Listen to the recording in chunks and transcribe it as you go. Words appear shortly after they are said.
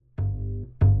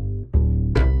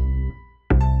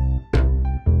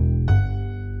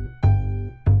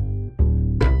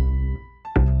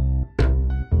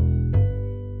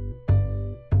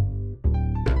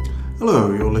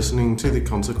Hello, you're listening to the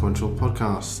Consequential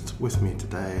Podcast. With me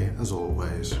today, as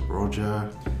always, Roger.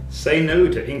 Say no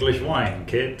to English wine,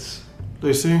 kids.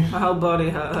 Lucy. My whole body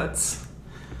hurts.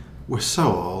 We're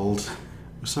so old.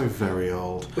 We're so very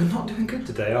old. We're not doing good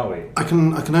today, are we? I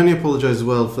can only apologise as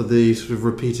well for the sort of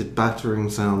repeated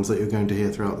battering sounds that you're going to hear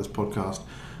throughout this podcast.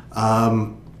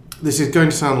 This is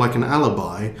going to sound like an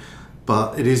alibi,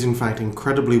 but it is in fact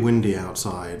incredibly windy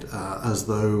outside, as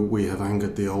though we have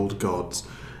angered the old gods,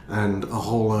 and a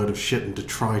whole load of shit and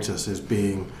detritus is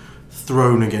being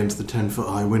thrown against the 10-foot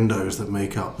high windows that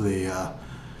make up the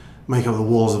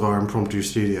walls of our impromptu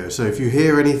studio. So if you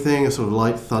hear anything, a sort of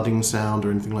light thudding sound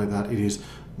or anything like that, it is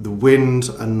the wind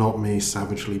and not me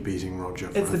savagely beating Roger.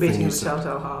 It's the beating of a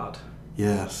telltale heart.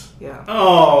 Yes. Yeah.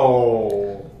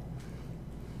 Oh,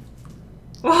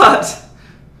 What?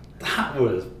 that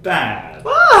was bad.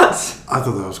 What? I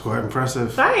thought that was quite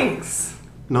impressive. Thanks.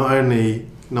 Not only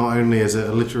is it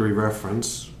a literary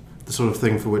reference, the sort of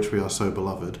thing for which we are so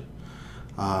beloved,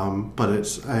 but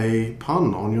it's a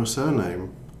pun on your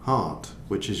surname, Hart,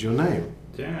 which is your name.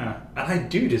 Yeah, and I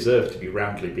do deserve to be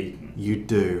roundly beaten. You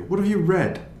do. What have you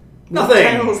read? What Nothing.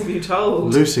 tales have you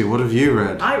told? Lucy, what have you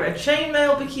read? I read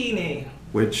Chainmail Bikini.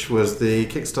 Which was the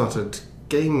Kickstarted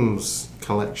games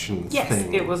collection Yes,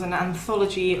 thing. it was an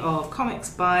anthology of comics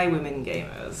by women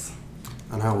gamers.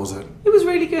 And how was it? It was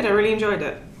really good. I really enjoyed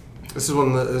it. This is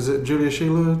one that, is it Julia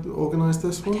Sheila organised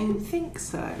this I one? don't think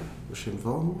so. Was she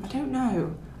involved? I don't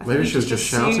know. I Maybe think she was just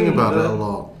shouting assumed about it a that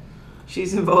lot.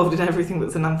 She's involved in everything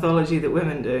that's an anthology that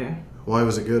women do. Why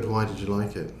was it good? Why did you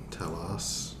like it? Tell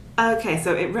us. Okay,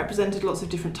 so it represented lots of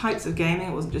different types of gaming.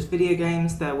 It wasn't just video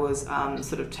games. There was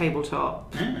sort of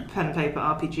tabletop, pen and paper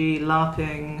RPG,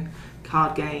 LARPing,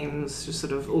 card games, just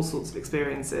sort of all sorts of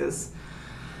experiences.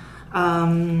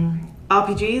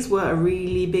 RPGs were a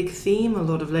really big theme. A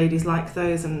lot of ladies liked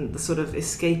those, and the sort of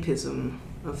escapism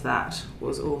of that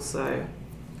was also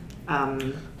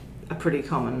a pretty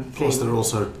common theme. Plus, they're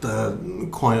also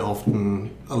quite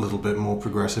often a little bit more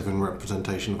progressive in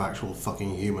representation of actual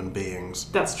fucking human beings.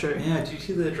 That's true. Yeah, did you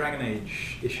see the Dragon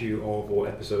Age issue of, or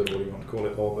episode, or what do you want to call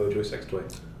it, of Ojo Sex Toy?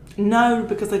 No,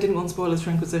 because I didn't want spoilers for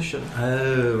Inquisition,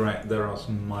 Oh, right, there are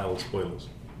some mild spoilers.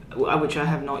 which I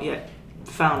have not yet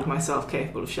found myself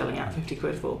capable of shelling out 50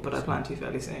 quid for, but I plan to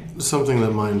fairly soon. Something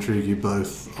that might intrigue you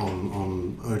both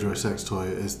on Ojo Sex Toy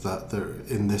is that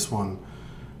in this one,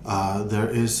 there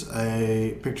is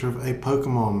a picture of a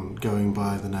Pokemon going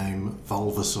by the name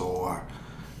Bulbasaur.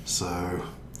 So,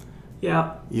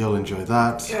 Yeah. you'll enjoy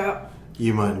that. Yeah.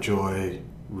 You might enjoy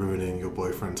ruining your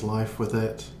boyfriend's life with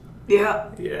it. Yeah.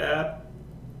 Yeah.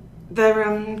 They're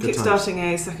Good kickstarting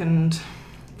a second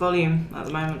volume at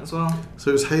the moment as well. So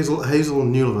it was Hazel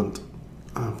Newlevant.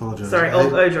 I apologise. Sorry,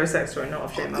 of Ojo Sex Story, not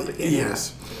of Chainmail Bikini.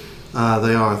 Yes.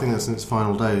 They are. I think that's in its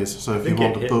final days. So if you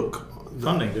want a book...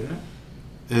 Funding, didn't it?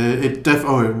 It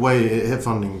hit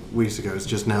funding weeks ago. It's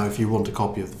just now if you want a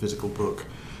copy of the physical book,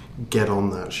 get on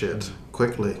that shit.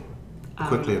 Quickly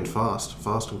and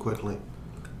fast and quickly.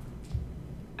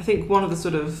 I think one of the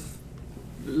sort of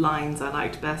lines I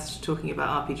liked best talking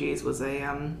about RPGs was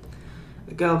a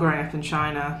girl growing up in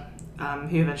China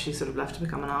who eventually sort of left to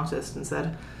become an artist and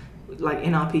said, like,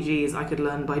 in RPGs I could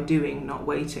learn by doing, not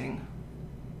waiting,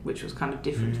 which was kind of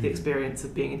different to the experience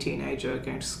of being a teenager,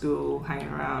 going to school, hanging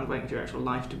around, waiting for your actual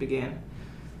life to begin.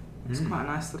 It's quite a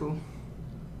nice little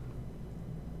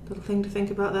thing to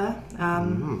think about there.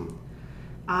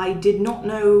 I did not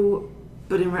know,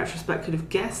 but in retrospect could have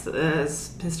guessed that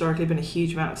there's historically been a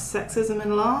huge amount of sexism in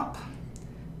LARP.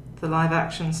 The live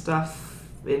action stuff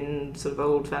in sort of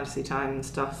old fantasy time and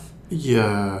stuff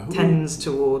tends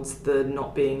towards the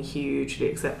not being hugely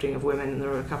accepting of women, and there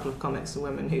are a couple of comics and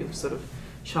women who've sort of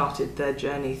charted their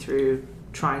journey through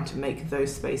trying to make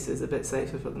those spaces a bit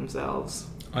safer for themselves.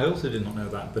 I also did not know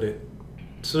that, but it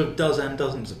sort of does and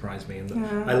doesn't surprise me.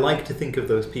 I like to think of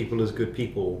those people as good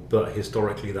people, but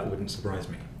historically that wouldn't surprise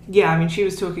me. Yeah, I mean,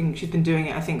 she's been doing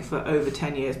it, I think, for over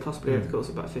 10 years, possibly over the course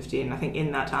of about 15. I think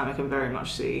in that time I can very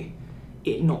much see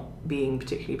it not being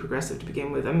particularly progressive to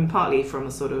begin with. I mean, partly from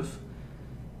a sort of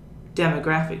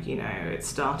demographic, you know, it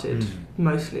started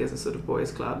mostly as a sort of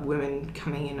boys' club, women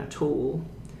coming in at all,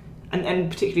 and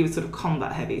particularly with sort of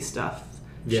combat-heavy stuff.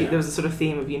 Yeah. There was a sort of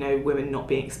theme of, you know, women not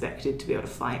being expected to be able to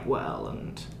fight well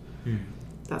and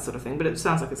that sort of thing. But it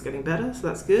sounds like it's getting better, so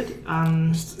that's good.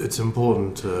 It's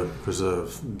important to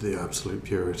preserve the absolute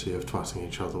purity of twatting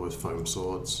each other with foam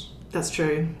swords. That's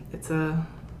true. It's a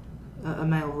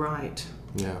male right.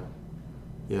 Yeah.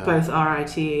 Yeah. Both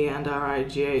RIT and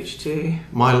RIGHT.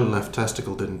 My left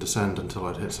testicle didn't descend until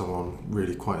I'd hit someone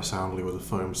really quite soundly with a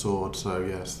foam sword, so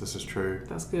yes, this is true.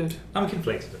 That's good. I'm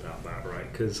conflicted about that,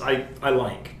 right? Because I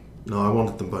like... No, I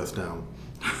wanted them both down.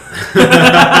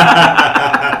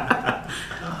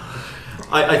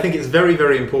 I think it's very,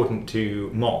 very important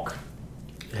to mock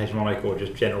hegemonic or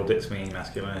just general dick-swinging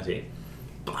masculinity,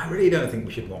 but I really don't think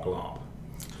we should mock LARP.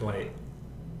 Like,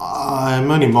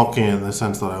 I'm only mocking it in the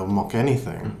sense that I'll mock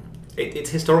anything. it's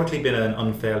historically been an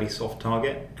unfairly soft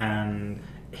target, and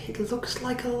it looks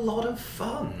like a lot of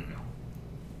fun.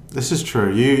 This is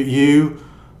true. You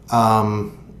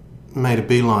made a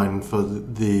beeline for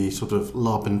the sort of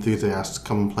LARP enthusiasts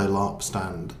come and play LARP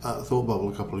stand at Thought Bubble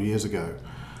a couple of years ago.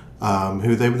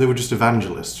 Who they were just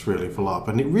evangelists really for LARP,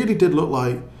 and it really did look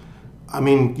like. I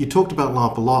mean, you talked about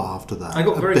LARP a lot after that. I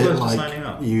got very close to like signing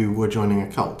up. You were joining a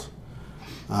cult.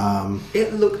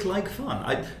 It looked like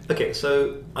fun.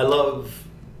 So I love.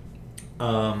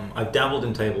 I've dabbled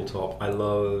in tabletop. I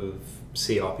love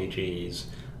CRPGs.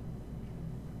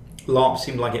 LARP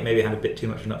seemed like it maybe had a bit too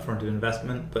much of an upfront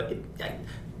investment, but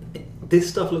this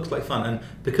stuff looks like fun, and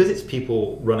because it's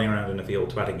people running around in a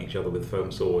field twatting each other with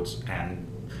foam swords and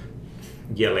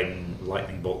yelling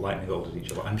lightning bolt at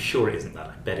each other, I'm sure it isn't that.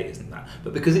 I bet it isn't that.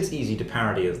 But because it's easy to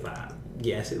parody as that,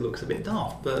 yes, it looks a bit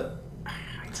daft, but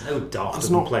it's no daft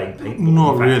than playing paintball.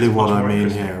 Not In fact, really it's what much I more mean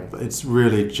interesting. here, but it's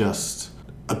really just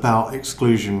about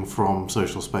exclusion from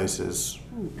social spaces.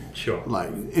 Sure.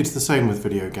 Like, it's the same with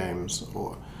video games,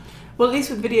 or... Well, at least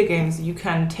with video games, you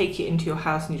can take it into your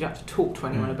house and you don't have to talk to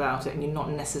anyone about it, and you're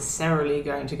not necessarily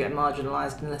going to get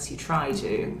marginalised unless you try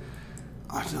to.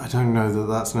 I don't know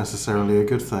that that's necessarily a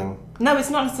good thing. No, it's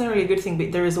not necessarily a good thing,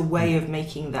 but there is a way of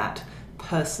making that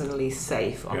personally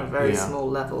safe on a very small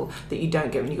level that you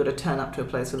don't get when you've got to turn up to a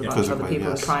place with a bunch of other people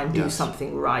and try and do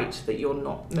something right that you're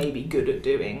not maybe good at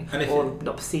doing or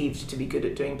not perceived to be good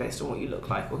at doing based on what you look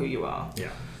like or who you are. Yeah.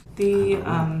 The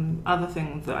other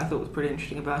thing that I thought was pretty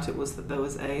interesting about it was that there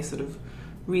was a sort of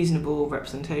reasonable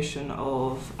representation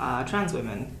of trans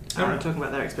women talking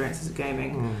about their experiences of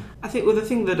gaming. I think the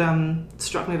thing that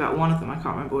struck me about one of them, I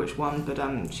can't remember which one,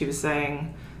 but she was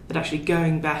saying that actually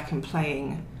going back and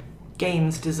playing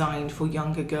games designed for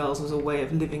younger girls was a way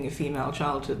of living a female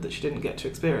childhood that she didn't get to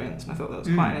experience. And I thought that was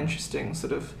quite an interesting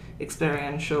sort of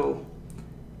experiential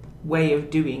way of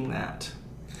doing that.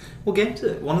 Well,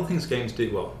 one of the things games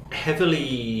do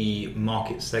heavily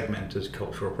market segmented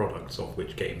cultural products, of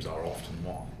which games are often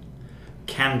one,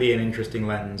 can be an interesting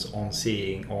lens on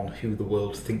seeing on who the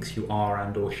world thinks you are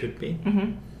and or should be,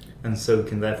 and so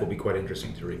can therefore be quite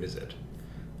interesting to revisit.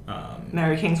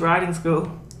 Mary King's Riding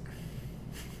School.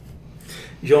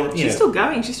 She's still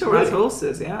going. She still rides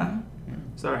horses. Yeah.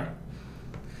 Sorry.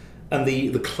 And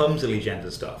the clumsily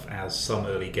gender stuff, as some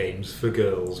early games for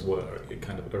girls were,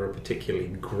 are a particularly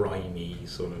grimy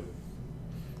sort of...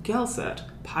 Girl set.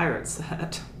 Pirate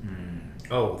set.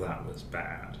 Oh, that was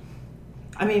bad.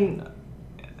 I mean,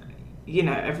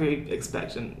 every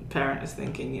expectant parent is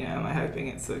thinking, am I hoping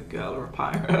it's a girl or a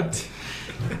pirate?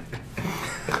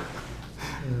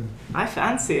 I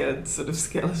fancy a sort of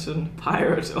skeleton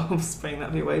pirate offspring.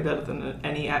 That'd be way better than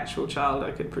any actual child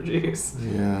I could produce.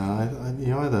 Yeah,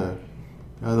 you either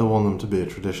want them to be a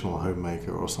traditional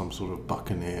homemaker or some sort of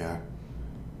buccaneer.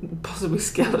 Possibly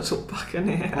skeletal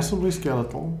buccaneer. Possibly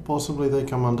skeletal. Possibly they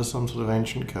come under some sort of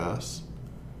ancient curse.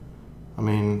 I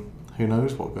mean, who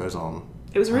knows what goes on.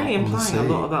 It was really implying a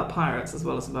lot about pirates as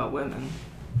well as about women.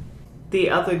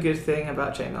 The other good thing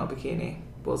about Chainmail Bikini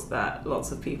was that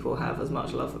lots of people have as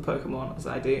much love for Pokemon as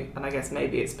I do, and I guess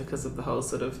maybe it's because of the whole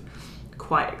sort of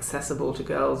quite accessible to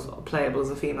girls, playable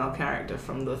as a female character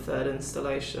from the third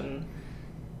installation.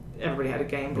 Everybody had a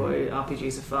Game Boy,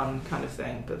 RPGs are fun kind of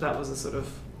thing, but that was a sort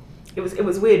of... It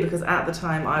was weird because at the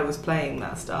time I was playing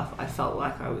that stuff, I felt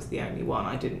like I was the only one.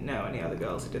 I didn't know any other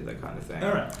girls who did that kind of thing.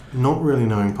 All right. Not really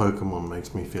knowing Pokemon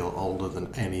makes me feel older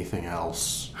than anything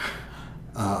else.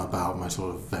 About my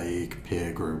sort of vague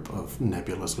peer group of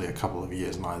nebulously a couple of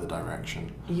years in either direction.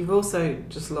 You've also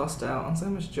just lost out on so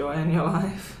much joy in your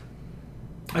life.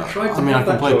 I tried to I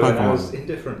can play Pokemon. I was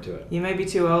indifferent to it. You may be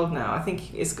too old now. I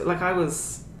think it's like I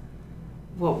was...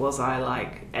 What was I,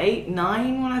 like 8,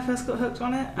 9 when I first got hooked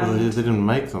on it? Well, they didn't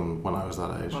make them when I was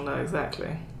that age. Well, no,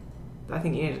 exactly. I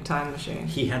think you need a time machine.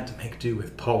 He had to make do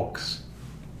with Pogs.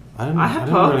 I didn't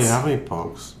Pogs. really have any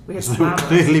Pogs. We had They were Slammers.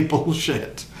 clearly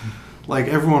bullshit. Like,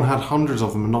 everyone had hundreds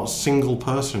of them and not a single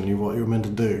person knew what you were meant to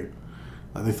do.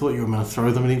 Like, they thought you were meant to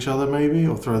throw them at each other, maybe,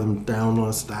 or throw them down on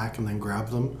a stack and then grab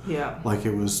them. Yeah. Like,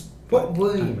 it was... What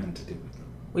were you meant to do with them?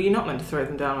 Well, you're not meant to throw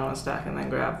them down on a stack and then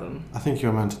grab them. I think you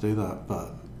were meant to do that,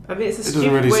 but I mean, it's a It doesn't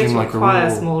stupid really way seem to like a acquire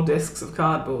real- small discs of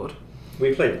cardboard.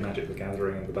 We played Magic the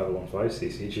Gathering and the Babylon 5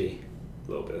 CCG.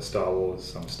 A little bit of Star Wars,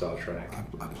 some Star Trek,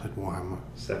 I played Warhammer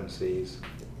Seven Seas.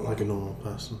 like a normal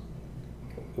person.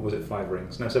 Or was it 5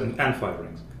 Rings? No, 7 and 5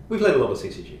 Rings. We played a lot of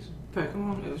CCGs.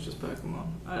 Pokemon? It was just Pokemon.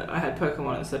 I had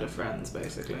Pokemon instead of Friends,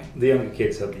 basically. The younger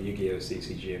kids had the Yu-Gi-Oh!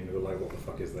 CCG and we were like, what the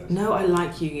fuck is this? No, I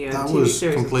like Yu-Gi-Oh! That The TV was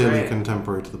series completely great.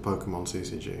 contemporary to the Pokemon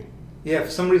CCG. Yeah, for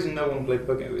some reason no one played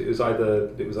Pokemon. It was either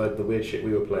the weird shit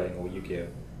we were playing or Yu-Gi-Oh!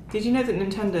 Did you know that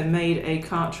Nintendo made a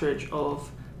cartridge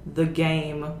of the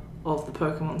game of the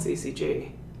Pokemon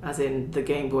CCG? As in the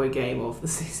Game Boy game of the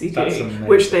That's CCG, amazing.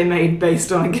 which they made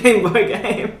based on a Game Boy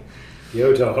game.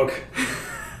 Yo, dog.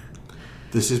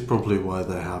 This is probably why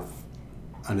they have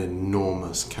an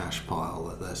enormous cash pile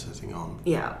that they're sitting on,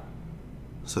 Yeah.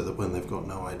 so that when they've got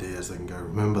no ideas, they can go,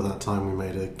 remember that time we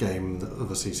made a game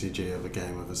of a CCG of a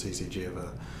game of a CCG of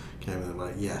a game, and they're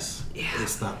like, yes,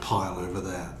 it's that pile over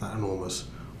there, that enormous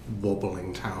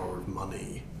wobbling tower of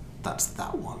money. That's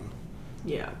that one.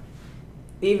 Yeah.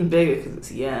 Even bigger because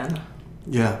it's yen.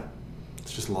 Yeah,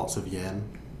 it's just lots of yen.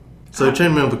 So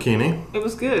Chainmail Bikini, It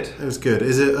was good. it was good.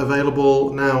 Is it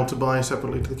available now to buy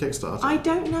separately to the Kickstarter? I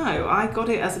don't know. I got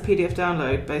it as a PDF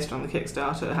download based on the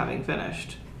Kickstarter having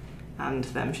finished and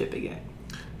them shipping it.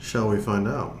 Shall we find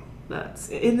out? That's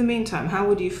in the meantime, how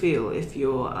would you feel if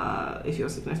your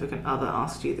significant other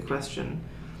asked you the question?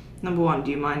 Number 1, do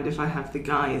you mind if I have the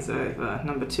guys over?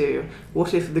 Number 2,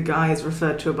 what if the guys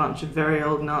referred to a bunch of very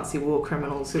old Nazi war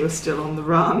criminals who are still on the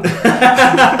run?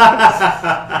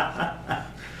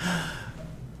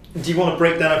 Do you want a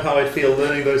breakdown of how I'd feel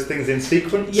learning those things in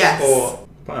sequence? Yes. Or,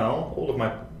 well, all of my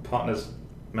partner's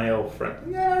male friends.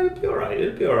 Yeah, it'd be alright.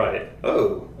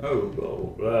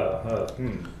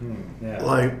 Yeah.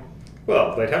 Like,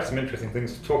 Well, they'd have some interesting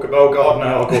things to talk about. Oh god,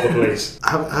 now I'll call the police.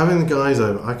 having the guys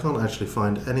over, I can't actually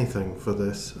find anything for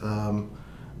this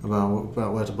about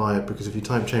where to buy it, because if you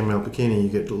type chainmail bikini, you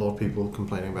get a lot of people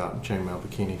complaining about chainmail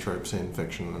bikini tropes in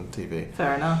fiction and TV.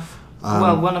 Fair enough.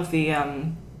 Well, one of the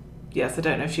yes, I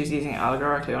don't know if she's using it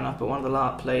allegorically or not, but one of the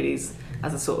LARP ladies,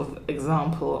 as a sort of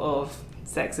example of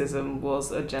sexism,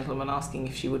 was a gentleman asking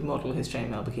if she would model his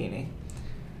chainmail bikini.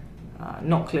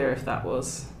 Not clear if that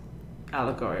was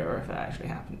allegory or if it actually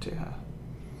happened to her.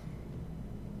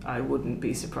 I wouldn't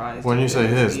be surprised. When you if say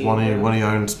it was his, one he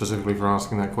owned specifically for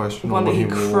asking that question, one or that he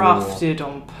wore? crafted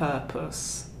on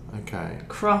purpose. Okay.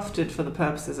 Crafted for the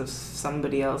purposes of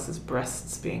somebody else's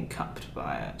breasts being cupped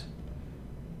by it.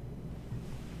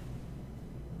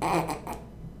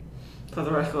 For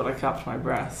the record, I cupped my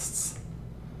breasts.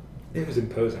 It was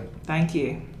imposing. Thank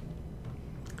you.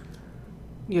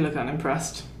 You look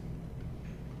unimpressed.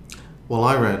 Well,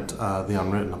 I read The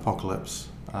Unwritten Apocalypse,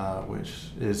 which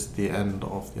is the end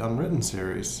of the Unwritten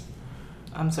series.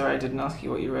 I'm sorry I didn't ask you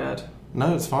what you read.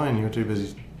 No, it's fine. You're too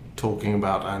busy talking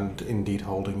about and indeed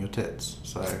holding your tits.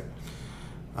 So,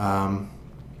 I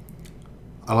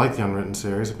like the Unwritten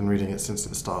series. I've been reading it since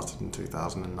it started in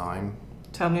 2009.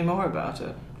 Tell me more about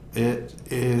it. It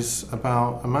is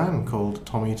about a man called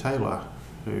Tommy Taylor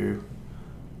who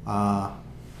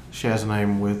shares a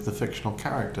name with the fictional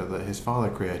character that his father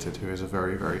created, who is a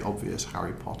very, very obvious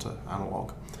Harry Potter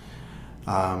analogue.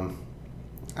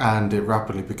 And it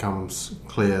rapidly becomes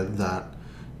clear that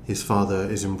his father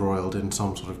is embroiled in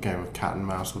some sort of game of cat and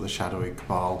mouse with a shadowy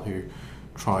cabal who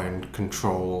try and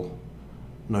control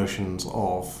notions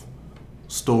of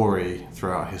story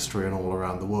throughout history and all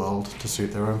around the world to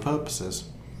suit their own purposes.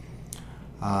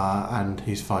 And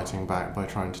he's fighting back by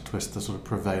trying to twist the sort of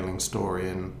prevailing story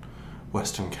in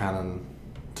Western canon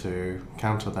to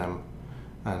counter them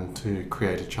and to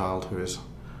create a child who is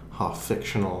half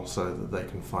fictional so that they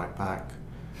can fight back.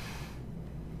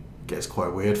 Gets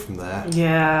quite weird from there.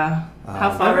 Yeah. How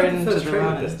I far read the into first the trailer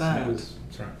run of is this, that? and it was,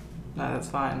 sorry. No, that's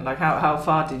fine. Like, how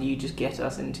far did you just get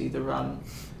us into the run?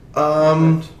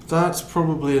 That's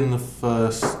probably in the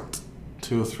first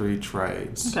 2 or 3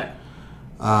 trades. Okay.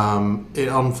 It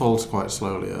unfolds quite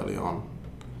slowly early on,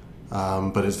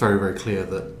 but it's very, very clear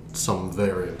that some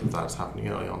variant of that's happening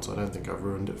early on, so I don't think I've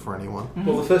ruined it for anyone.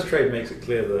 Well, the first trade makes it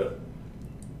clear that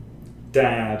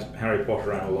dad, Harry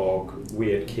Potter analogue,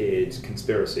 weird kids,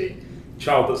 conspiracy,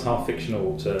 child that's half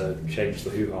fictional to change the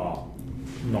hoo-ha.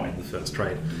 Not in the first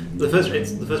trade. The first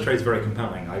trade is very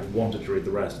compelling. I wanted to read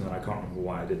the rest, and then I can't remember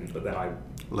why I didn't. But then I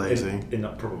Lazy.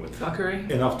 Probably Fuckery.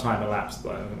 enough time elapsed.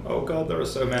 Though. Oh god, there are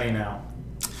so many now.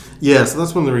 Yeah, so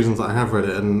that's one of the reasons that I have read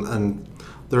it, and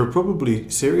there are probably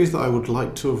series that I would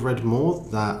like to have read more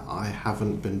that I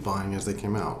haven't been buying as they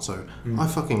came out. So I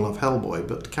fucking love Hellboy,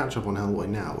 but to catch up on Hellboy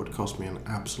now would cost me an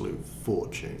absolute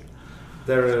fortune.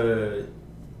 There are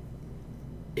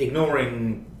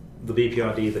ignoring the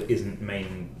BPRD that isn't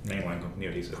mainline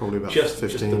continuity. So Probably about just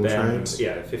 15 the bare trades.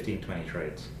 Yeah, 15, 20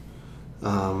 trades.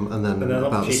 And then And they're not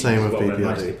about the cheap same as with well, they're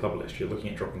nicely BPRD. published. You're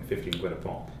looking at dropping 15 quid a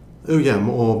pop. Oh yeah,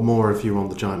 more if you want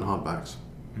the giant hardbacks.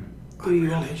 Do you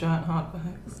want the giant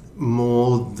hardbacks?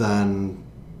 More than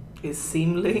Is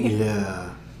seemly?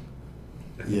 yeah.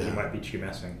 I think Yeah. you might be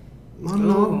tumessing. I'm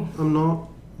Ooh. not.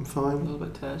 I'm A fine. little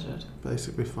bit turgid.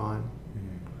 Basically fine.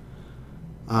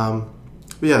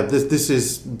 But yeah, this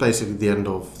is basically the end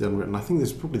of the Unwritten. I think this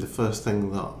is probably the first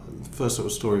sort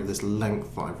of story of this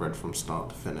length that I've read from start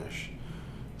to finish.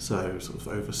 So sort of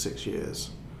over 6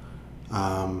 years.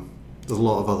 There's a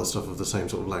lot of other stuff of the same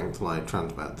sort of length, like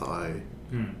Transmet, that I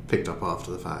picked up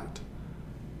after the fact.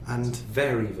 And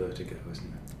Very Vertigo, isn't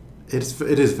it?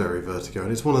 it is very Vertigo,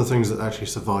 and it's one of the things that actually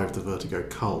survived the Vertigo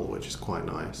cull, which is quite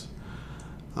nice.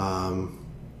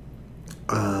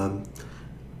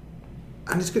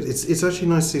 And it's good. It's actually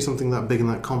nice to see something that big and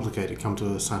that complicated come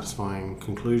to a satisfying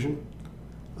conclusion,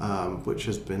 which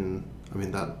has been. I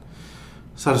mean, that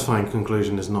satisfying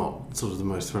conclusion is not sort of the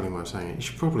most thrilling way of saying it. You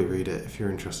should probably read it if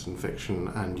you're interested in fiction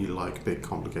and you like big,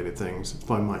 complicated things. It's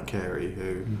by Mike Carey,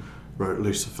 who wrote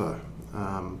Lucifer,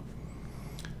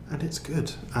 and it's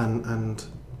good. And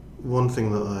one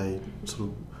thing that I sort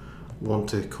of want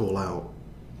to call out,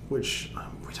 which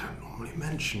we don't normally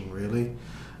mention really,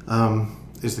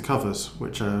 is the covers,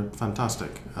 which are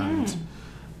fantastic. And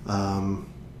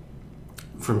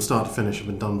from start to finish have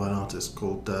been done by an artist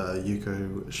called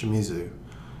Yuko Shimizu,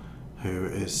 who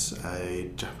is a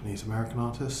Japanese-American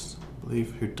artist, I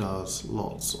believe, who does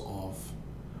lots of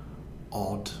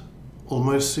odd,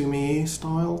 almost sumi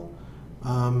style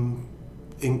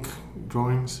ink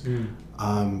drawings.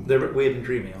 They're weird and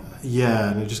dreamy, aren't they?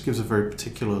 Yeah, and it just gives a very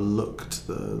particular look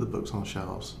to the books on the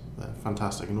shelves. They're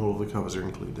fantastic, and all of the covers are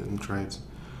included in trades.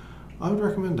 I would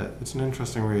recommend it. It's an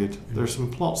interesting read. There are some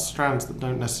plot strands that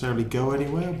don't necessarily go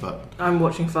anywhere, but I'm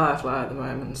watching Firefly at the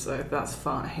moment, so that's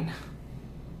fine.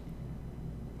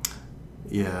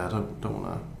 yeah, I don't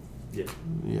want Yeah. to.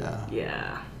 Yeah,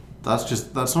 Yeah.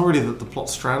 that's not really that the plot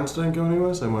strands don't go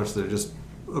anywhere so much that it just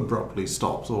abruptly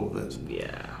stops all of it.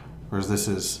 Yeah. Whereas this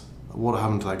is, what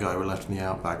happened to that guy we left in the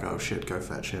outback? Oh shit, go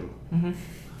fetch him.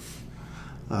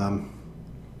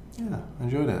 Yeah, I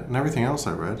enjoyed it. And everything else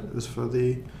I read was for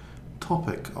the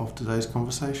topic of today's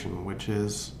conversation, which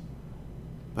is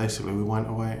basically we went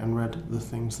away and read the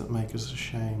things that make us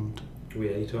ashamed. We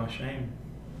ate our shame.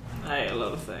 I ate a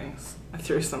lot of things. I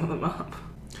threw some of them up.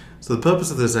 So the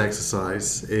purpose of this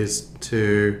exercise is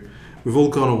to, we've all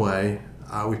gone away.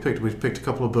 We've picked a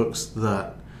couple of books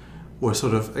that were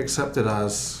sort of accepted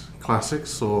as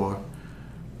classics or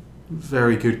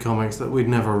very good comics that we'd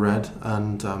never read,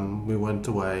 and we went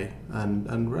away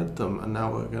and read them, and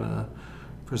now we're going to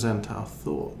present our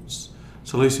thoughts.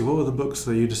 So Lucy, what were the books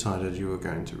that you decided you were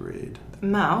going to read?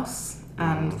 Mouse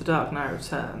and The Dark Knight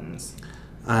Returns.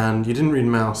 And you didn't read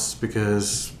Mouse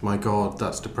because, my God,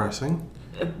 that's depressing.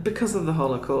 Because of the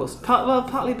Holocaust.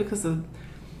 Partly because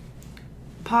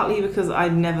I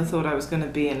never thought I was going to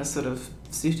be in a sort of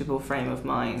suitable frame of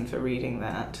mind for reading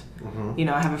that. You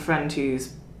know, I have a friend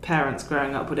whose parents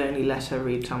growing up would only let her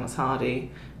read Thomas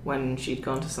Hardy when she'd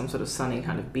gone to some sort of sunny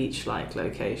kind of beach-like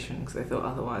location because they thought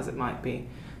otherwise it might be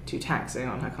too taxing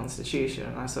on her constitution,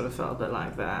 and I sort of felt a bit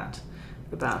like that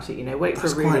about it. You know, wait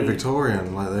That's for a really... quite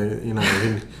Victorian. Like they, you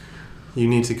know, you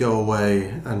need to go away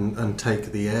and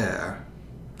take the air.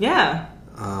 Yeah.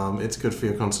 It's good for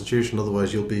your constitution.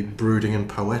 Otherwise, you'll be brooding and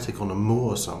poetic on a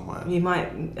moor somewhere. You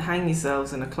might hang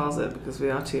yourselves in a closet because we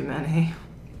are too many.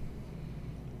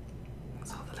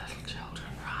 That's all the little children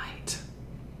write.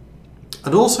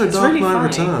 And also It's Dark really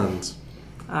Knight funny. Returns.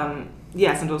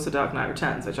 Yes, and also Dark Knight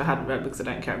Returns, which I hadn't read because I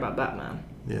don't care about Batman.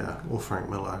 Yeah, or Frank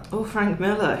Miller. Oh, Frank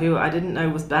Miller, who I didn't know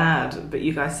was bad, but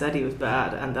you guys said he was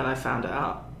bad, and then I found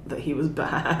out that he was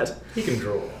bad. He can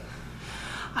draw.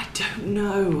 I don't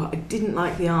know. I didn't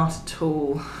like the art at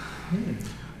all.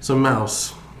 So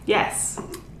Mouse. Yes,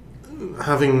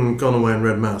 Having gone away and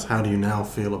read Mouse, how do you now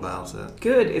feel about it?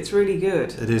 good. It's really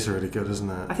good. It is really good, isn't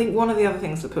I it? think one of the other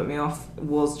things that put me off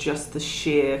was just the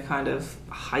sheer kind of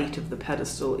height of the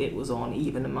pedestal it was on,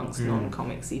 even amongst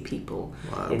non-comicsy people.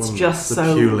 It's just the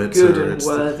so Pulitzer, good and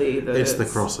worthy that it's the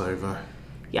crossover.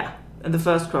 Yeah, and the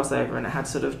first crossover, and it had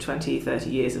sort of 20, 30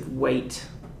 years of weight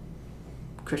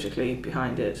critically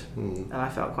behind it, and I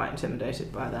felt quite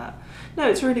intimidated by that. No,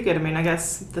 it's really good. I mean, I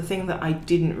guess the thing that I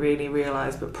didn't really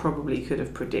realise but probably could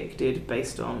have predicted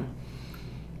based on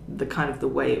the kind of the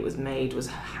way it was made was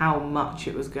how much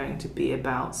it was going to be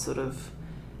about sort of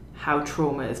how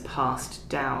trauma is passed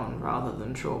down rather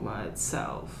than trauma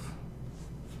itself.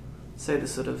 So the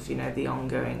sort of, the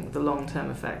ongoing, the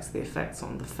long-term effects, the effects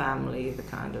on the family, the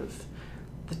kind of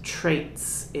the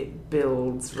traits it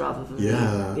builds rather than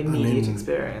the immediate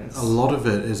experience. A lot of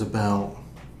it is about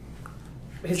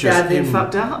his dad being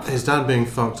fucked up. His dad being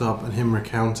fucked up and him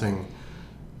recounting,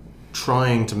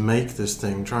 trying to make this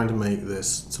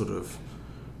sort of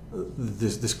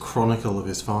this chronicle of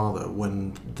his father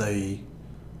when they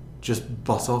just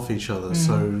butt off each other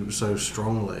so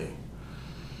strongly.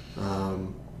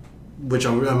 Which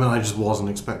I just wasn't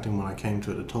expecting when I came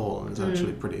to it at all, and it's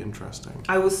actually pretty interesting.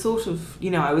 I was sort of,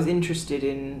 I was interested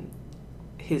in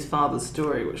his father's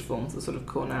story, which forms the sort of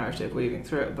core narrative weaving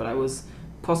through it, but I was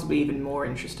possibly even more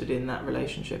interested in that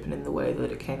relationship and in the way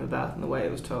that it came about and the way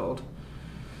it was told.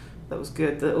 That was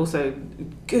good. Also,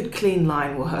 good clean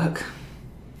line work.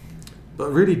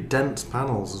 But really dense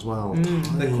panels as well.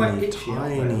 They're quite itchy,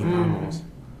 tiny panels.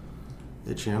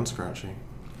 Itchy and scratchy.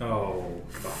 Oh,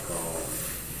 fuck off.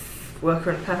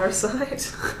 Worker and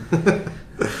Parasite.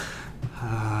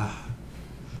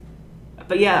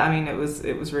 But yeah, I mean, it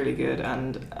was really good,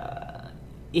 and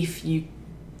if you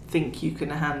think you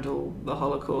can handle the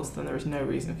Holocaust, then there is no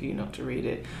reason for you not to read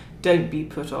it. Don't be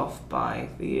put off by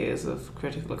the years of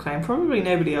critical acclaim. Probably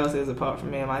nobody else is apart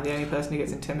from me. Am I the only person who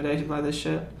gets intimidated by this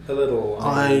shit? A little.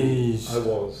 I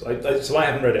was. So I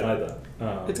haven't read it either.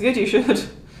 It's good, you should.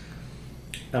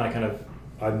 And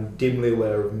I'm dimly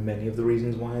aware of many of the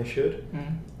reasons why I should.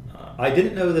 I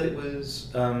didn't know that it was...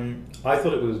 I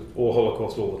thought it was all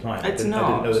Holocaust all the time. It's not.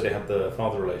 I didn't know that it had the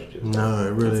father relationship. No,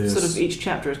 it really is. Sort of each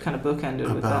chapter is kind of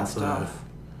bookended with that stuff.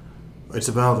 It's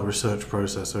about the research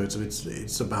process, so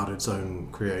it's about its own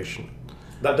creation.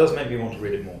 That does make me want to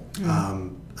read it more.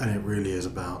 And it really is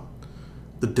about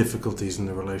the difficulties in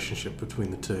the relationship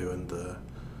between the two, and the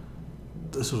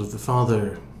sort of the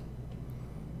father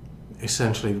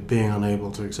essentially being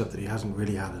unable to accept that he hasn't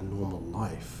really had a normal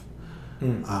life,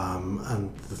 and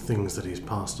the things that he's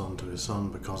passed on to his son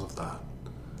because of that.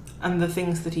 And the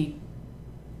things that he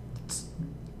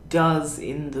does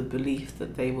in the belief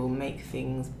that they will make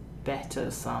things better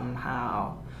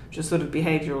somehow. Just sort of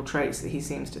behavioural traits that he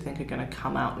seems to think are going to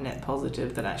come out net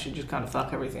positive that actually just kind of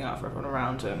fuck everything up for everyone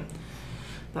around him.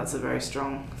 That's a very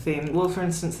strong theme. Well, for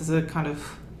instance, there's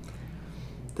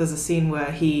a scene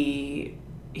where his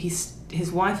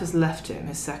wife has left him,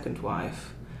 his second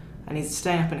wife, and he's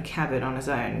staying up in a cabin on his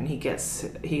own, and he gets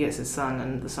his son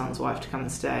and the son's wife to come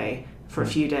and stay for a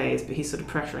few days, but he's sort of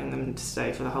pressuring them to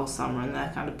stay for the whole summer, and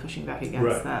they're kind of pushing back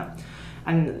against that.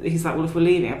 And he's like, well, if we're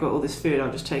leaving, I've got all this food,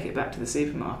 I'll just take it back to the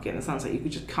supermarket. And it sounds like you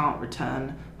just can't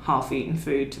return half-eaten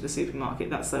food to the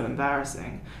supermarket. That's so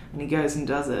embarrassing. And he goes and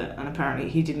does it, and apparently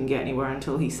he didn't get anywhere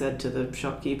until he said to the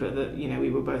shopkeeper that,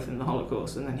 we were both in the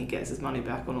Holocaust, and then he gets his money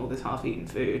back on all this half-eaten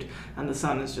food. And the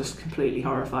son is just completely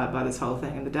horrified by this whole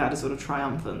thing, and the dad is sort of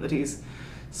triumphant that he's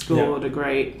scored a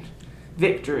great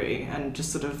victory, and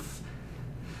just sort of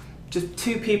just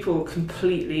two people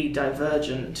completely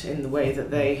divergent in the way that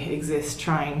they exist,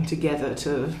 trying together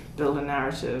to build a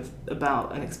narrative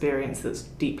about an experience that's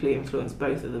deeply influenced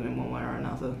both of them in one way or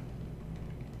another.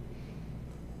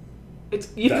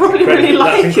 You probably really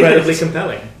like it. That's incredibly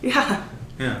compelling. Yeah.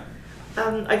 Yeah.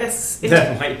 I guess...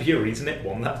 There might be a reason it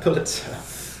won that Pulitzer.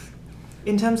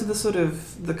 In terms of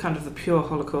the pure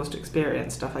Holocaust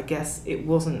experience stuff, I guess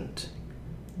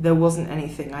there wasn't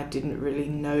anything I didn't really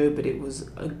know, but it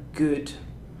was a good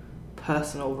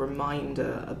personal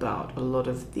reminder about a lot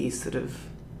of the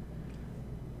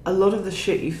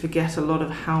shit you forget, a lot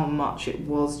of how much it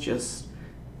was just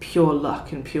pure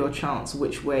luck and pure chance,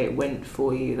 which way it went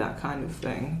for you, that kind of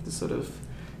thing.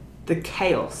 The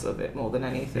chaos of it more than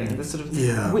anything. The sort of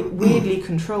weirdly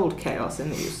controlled chaos in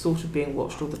that you're sort of being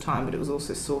watched all the time, but it was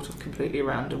also sort of completely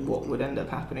random what would end up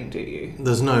happening to you.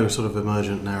 There's no sort of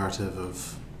emergent narrative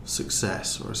of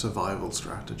success or a survival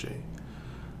strategy.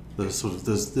 There's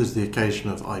the occasion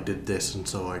of I did this and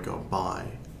so I got by,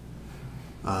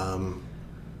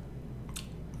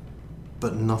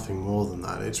 but nothing more than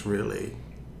that. It's really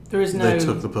they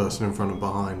took the person in front and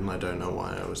behind, and I don't know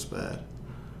why I was spared.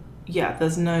 Yeah,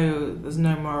 there's no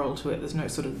moral to it. There's no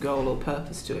sort of goal or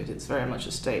purpose to it. It's very much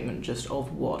a statement just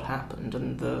of what happened,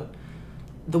 and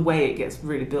the way it gets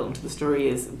really built into the story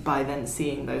is by then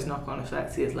seeing those knock-on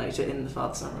effects years later in the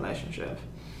father-son relationship.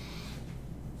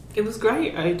 It was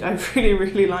great. I really,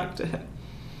 really liked it.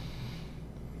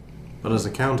 But as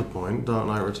a counterpoint, Dark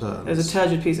Knight Returns... It was a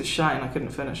turgid piece of shite and I couldn't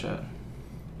finish it.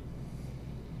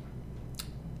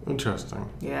 Interesting.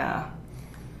 Yeah.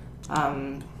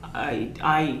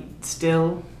 I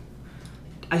still...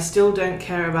 I still don't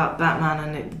care about Batman,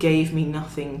 and it gave me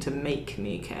nothing to make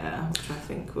me care, which I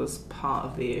think was part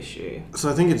of the issue. So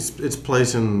I think its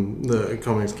place in the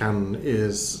comics canon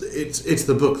is it's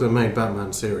the book that made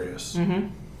Batman serious,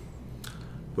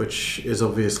 which is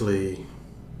obviously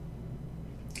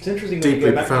It's interesting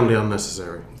deeply, profoundly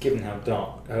unnecessary. Given how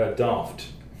daft,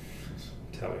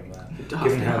 telling that,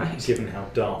 Daft given how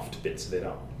daft bits of it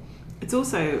are. It's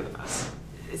also,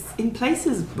 it's in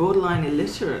places borderline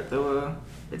illiterate.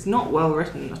 It's not well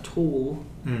written at all.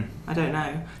 I don't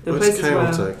know. There were Well, it's places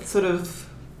where chaotic. sort of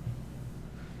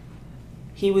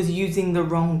he was using the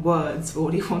wrong words for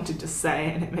what he wanted to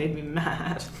say, and it made me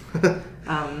mad.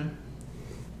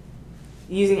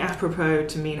 Using apropos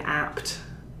to mean apt,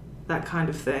 that kind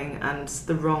of thing, and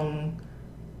the wrong,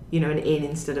 an in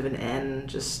instead of an n,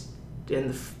 just in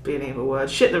the beginning of a word.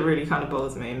 Shit that really kind of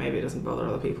bothers me. Maybe it doesn't bother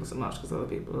other people so much because other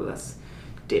people are less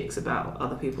dicks about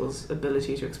other people's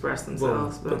ability to express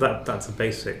themselves. Well, but that's a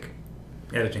basic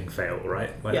editing fail,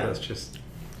 right? That's just...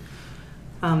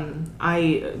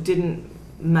 I didn't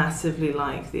massively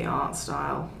like the art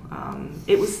style.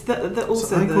 It was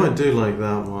also... I quite do like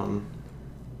that one,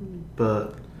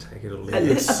 but... Take it or leave It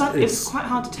it. was quite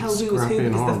hard to tell who was who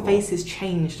because the faces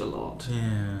changed a lot.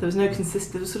 Yeah. There was no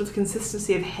there was sort of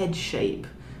consistency of head shape,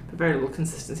 but very little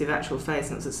consistency of actual face,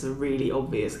 and it's a really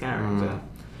obvious character.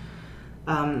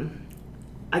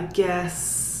 I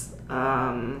guess...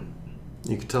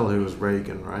 you could tell who was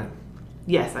Reagan, right?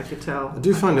 Yes, I could tell. I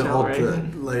do find it odd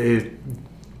Reagan. that it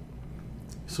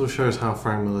sort of shows how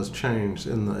Frank Miller's changed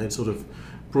in that it sort of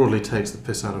broadly takes the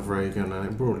piss out of Reagan and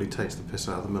it broadly takes the piss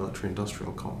out of the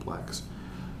military-industrial complex.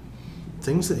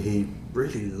 Things that he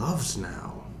really loves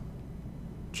now.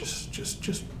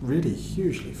 Just really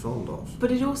hugely fond of.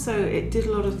 But it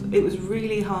was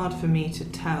really hard for me to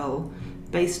tell,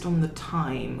 based on the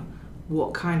time,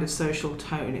 what kind of social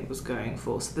tone it was going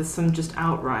for. So there's some just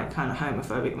outright kind of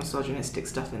homophobic, misogynistic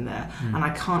stuff in there, and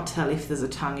I can't tell if there's a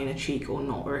tongue in a cheek or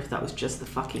not, or if that was just the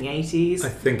fucking 80s. I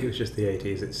think it was just the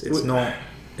 80s.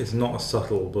 It's not a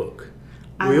subtle book.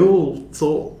 We all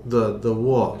thought that there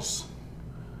was.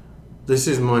 This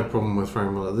is my problem with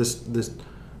Frank Miller.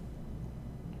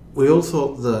 We all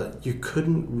thought that you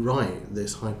couldn't write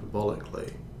this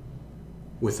hyperbolically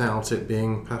without it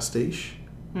being pastiche.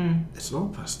 It's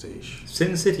not pastiche.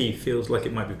 Sin City feels like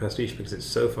it might be pastiche because it's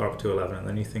so far up to 11,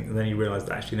 and then you realise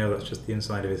that actually no, that's just the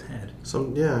inside of his head.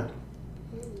 Yeah.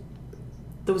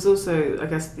 There was also, I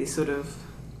guess, the sort of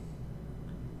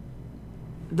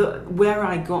where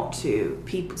I got to,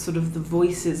 people, sort of the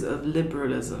voices of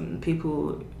liberalism,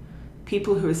 people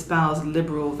who espouse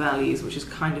liberal values, which is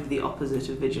kind of the opposite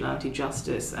of vigilante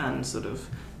justice and sort of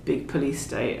big police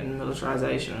state and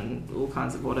militarisation and all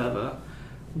kinds of whatever,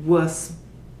 were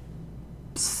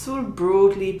sort of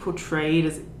broadly portrayed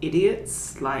as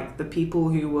idiots. Like, the people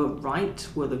who were right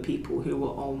were the people who were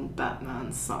on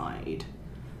Batman's side.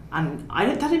 And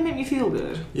that didn't make me feel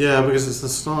good. Yeah, because it's the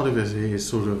start of it, he's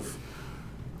sort of...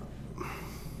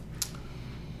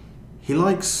 He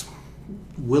likes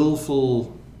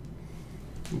willful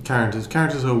characters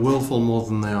who are willful more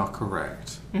than they are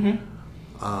correct,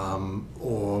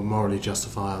 or morally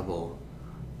justifiable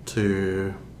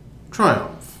to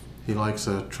triumph. He likes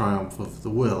a triumph of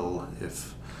the will,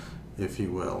 if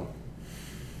you will.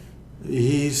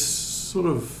 He's sort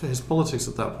of, his politics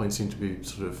at that point seem to be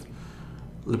sort of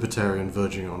libertarian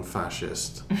verging on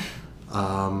fascist.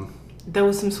 There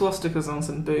was some swastikas on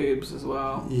some boobs as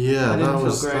well. Yeah, that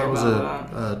was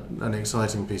that. an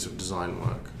exciting piece of design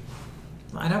work.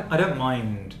 I don't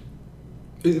mind.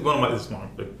 My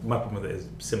problem with it is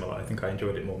similar. I think I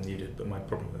enjoyed it more than you did, but my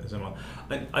problem with it is similar.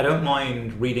 I don't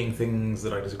mind reading things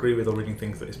that I disagree with or reading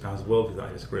things that espouse worldview that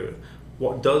I disagree with.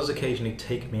 What does occasionally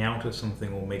take me out of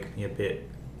something or make me a bit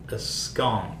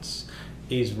askance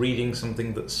is reading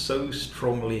something that so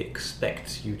strongly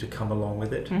expects you to come along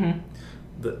with it,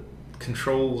 that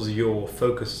controls your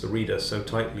focus as a reader so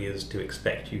tightly as to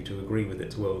expect you to agree with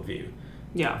its worldview.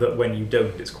 Yeah. That when you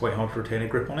don't, it's quite hard to retain a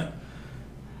grip on it.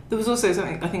 There was also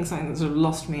something that sort of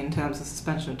lost me in terms of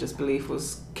suspension of disbelief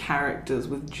was characters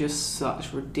with just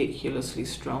such ridiculously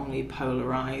strongly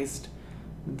polarised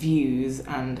views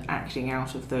and acting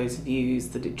out of those views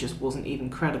that it just wasn't even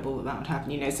credible that would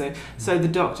happen. So the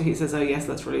doctor who says, "Oh yes,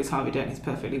 let's release Harvey Dent, he's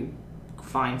perfectly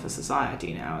fine for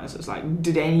society now." It's like,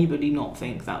 did anybody not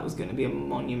think that was going to be a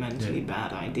monumentally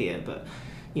bad idea? But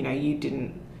you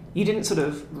didn't sort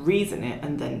of reason it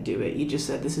and then do it. You just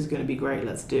said, this is going to be great,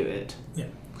 let's do it. Yeah.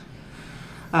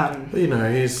 But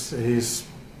he's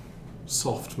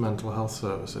soft mental health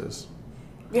services.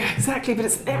 Yeah, exactly. But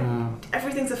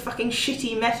everything's a fucking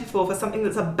shitty metaphor for something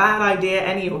that's a bad idea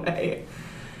anyway.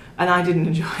 And I didn't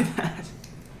enjoy that.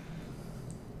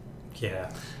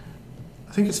 Yeah.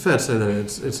 I think it's fair to say that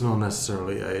it's not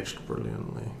necessarily aged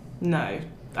brilliantly. No.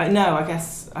 I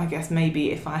guess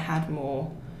maybe if I had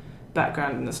more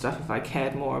background in the stuff, if I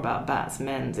cared more about Bat's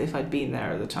Men's, if I'd been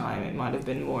there at the time, it might have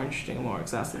been more interesting and more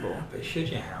accessible. But should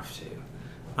you have to?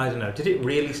 I don't know. Did it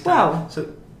really start? Well,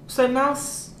 so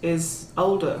Mouse is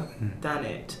older than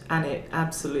it, and it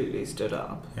absolutely stood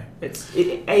up. Yeah. It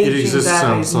It exists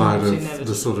that is outside not of inevitable.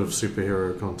 the sort of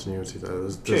superhero continuity, though.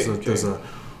 True. There's a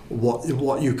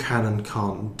what you can and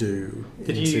can't do.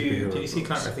 Did in you superhero see books.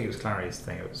 Clary? I think it was Clary's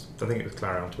thing. I think it was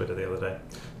Clary on Twitter the other day.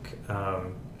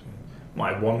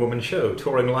 My one-woman show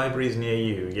touring libraries near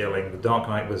you, yelling, "The Dark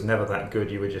Knight was never that good.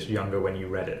 You were just younger when you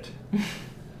read it."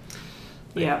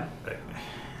 Yeah.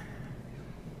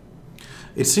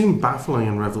 It seemed baffling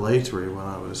and revelatory when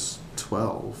I was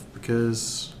 12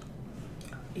 because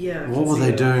Yeah. what were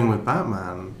they doing with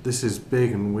Batman? This is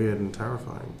big and weird and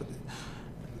terrifying. But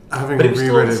having But it was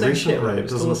still reread the it same recently, shit, right? It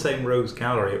was still the doesn't. same rogues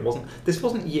gallery. This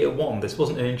wasn't year one. This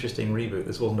wasn't an interesting reboot.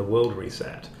 This wasn't a world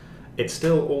reset. It's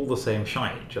still all the same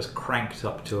shite, just cranked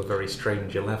up to a very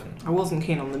strange 11. I wasn't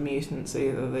keen on the mutants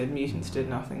either. The mutants did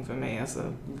nothing for me as the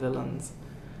villains.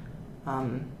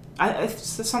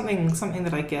 It's something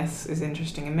that I guess is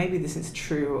interesting, and maybe this is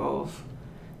true of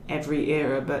every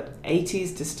era, but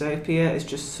 80s dystopia is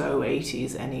just so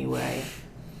 80s anyway.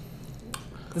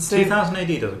 The same. 2000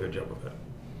 AD does a good job of it.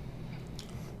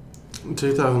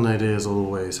 2000 AD has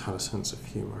always had a sense of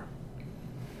humour.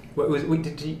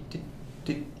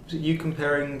 Did you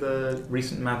comparing the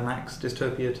recent Mad Max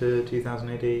dystopia to 2000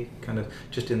 AD, kind of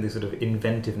just in the sort of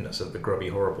inventiveness of the grubby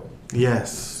horrible?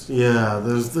 Yes, yeah.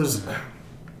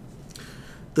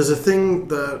 There's a thing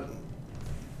that.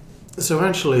 So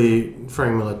actually,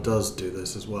 Frank Miller does do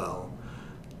this as well.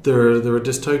 There are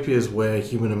dystopias where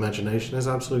human imagination is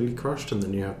absolutely crushed, and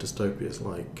then you have dystopias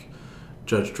like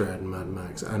Judge Dredd and Mad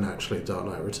Max, and actually Dark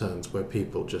Knight Returns, where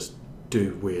people just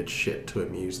do weird shit to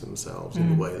amuse themselves in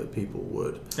the way that people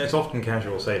would. It's often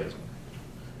casual sadism.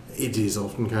 It is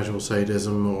often casual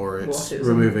sadism, or it's What isn't?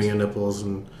 removing your nipples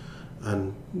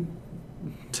and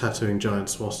tattooing giant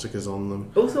swastikas on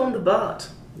them. Also on the butt.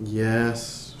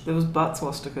 Yes. There was butt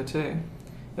swastika too.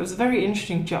 It was a very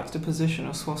interesting juxtaposition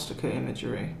of swastika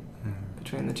imagery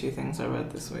between the two things I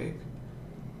read this week.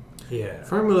 Yeah.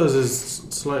 Frank Miller's is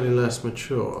slightly less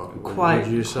mature. Quite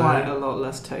would you say? a lot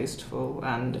less tasteful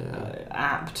and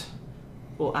apt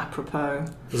or apropos,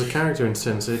 There's a character in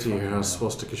Sin City who has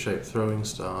swastika-shaped throwing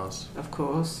stars of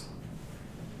course,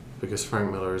 because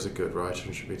Frank Miller is a good writer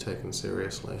and should be taken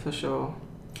seriously. for sure.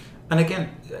 And again,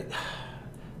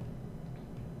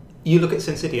 you look at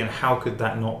Sin City and how could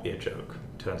that not be a joke?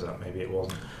 Turns out maybe it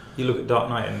wasn't. You look at Dark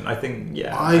Knight and I think,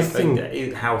 I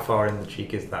think how far in the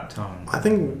cheek is that tongue? I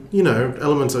think,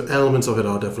 elements of it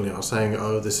are definitely saying,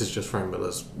 oh, this is just Frank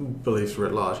Miller's beliefs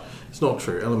writ large. It's not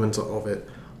true. Elements of it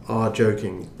are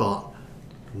joking, but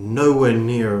nowhere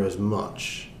near as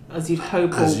much As you'd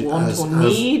hope As or you- want as- or as-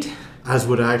 need. as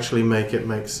would actually make it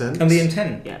make sense. And the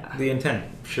intent, Yeah. the intent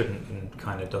shouldn't and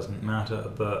kind of doesn't matter,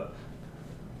 but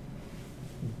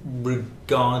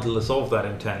regardless of that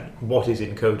intent, what is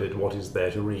encoded, what is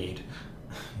there to read?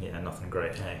 Yeah, nothing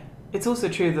great, hey? It's also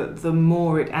true that the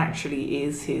more it actually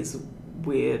is his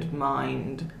weird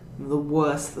mind, the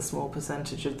worse the small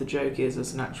percentage of the joke is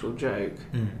as an actual joke.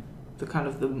 The kind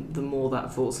of the more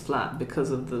that falls flat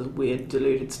because of the weird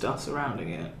deluded stuff surrounding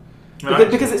it.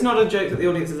 Because it's not a joke that the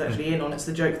audience is actually in on, it's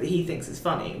the joke that he thinks is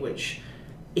funny, which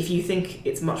if you think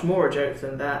it's much more a joke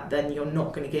than that, then you're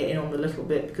not going to get in on the little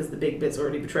bit because the big bit's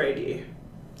already betrayed you,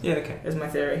 Yeah, okay. is my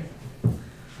theory.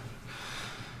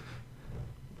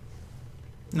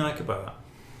 No, I could buy that.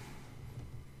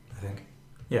 I think.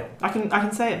 Yeah. I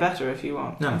can say it better if you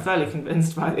want. No. I'm fairly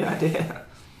convinced by the idea.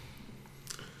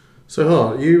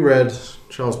 So, you read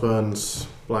Charles Burns'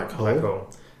 Black Hole. Black Hole.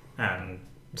 And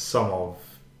some of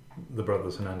the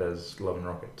Brothers Hernandez Love and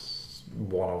Rockets.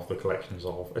 One of the collections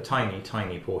of a tiny,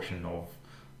 tiny portion of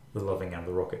the Loving and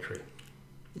the Rocketry.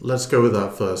 Let's go with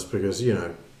that first because,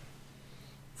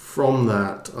 from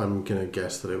that, I'm going to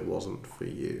guess that it wasn't for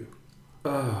you.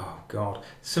 Oh, God.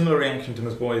 Similar reaction to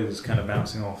Ms. Boy's kind of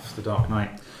bouncing off The Dark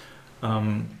Knight.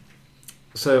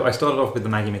 So I started off with the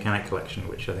Maggie Mechanic collection,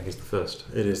 which I think is the first.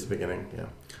 It is the beginning, yeah.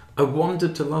 I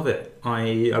wanted to love it.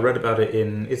 I read about it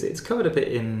it's covered a bit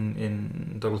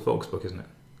in Douglas Falk's book, isn't it?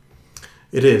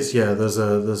 It is, yeah. There's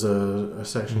a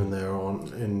section in there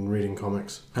in reading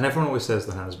comics. And everyone always says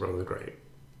the Hands brothers are great.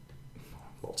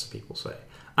 Lots of people say.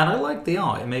 And I like the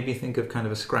art. It made me think of kind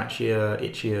of a scratchier,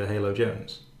 itchier Halo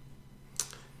Jones.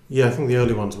 Yeah, I think the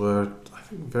early ones were. I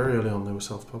think very early on they were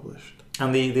self-published.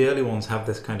 And the early ones have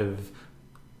this kind of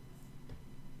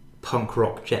punk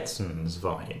rock Jetsons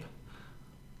vibe.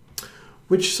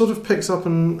 Which sort of picks up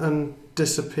and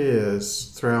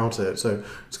disappears throughout it. So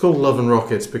it's called Love and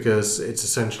Rockets because it's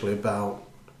essentially about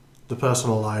the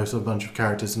personal lives of a bunch of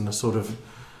characters in a sort of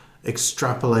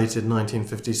extrapolated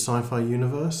 1950s sci-fi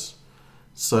universe.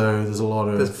 So there's a lot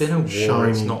of there's been a war,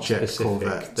 shiny it's not jet specific.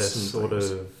 Corvettes. There's and sort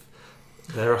things. of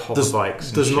there are hoverbikes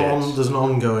and There's shit. there's an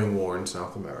ongoing war in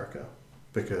South America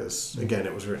because again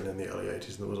it was written in the early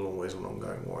 80s and there was always an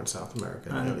ongoing war in South America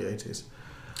in the early 80s.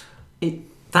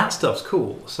 That stuff's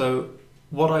cool. So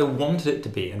what I wanted it to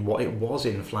be and what it was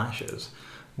in flashes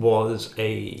was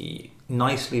a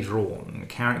nicely drawn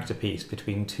character piece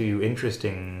between two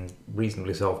interesting,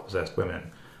 reasonably self-possessed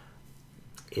women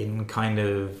in kind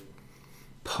of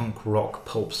punk rock,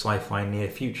 pulp sci-fi near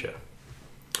future.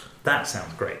 That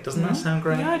sounds great. Doesn't that sound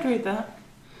great? Yeah, I'd read that.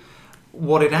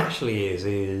 What it actually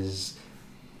is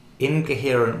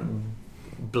incoherent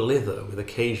blither with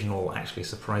occasional, actually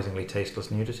surprisingly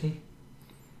tasteless nudity.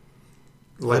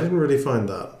 I didn't really find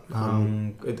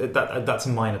that. That's a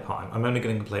minor part. I'm only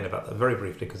going to complain about that very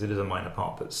briefly because it is a minor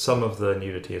part, but some of the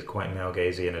nudity is quite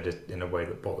male-gazy in a way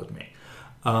that bothered me.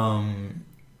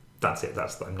 That's it.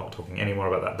 I'm not talking any more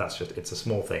about that. That's just, it's a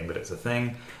small thing, but it's a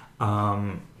thing.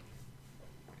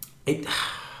 It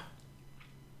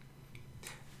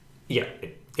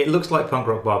looks like punk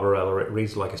rock Barbarella. It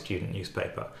reads like a student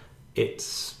newspaper.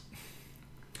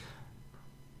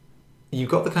 You've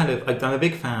got the kind of... I'm a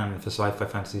big fan for sci-fi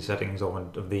fantasy settings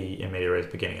of the in media res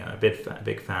beginning. I'm a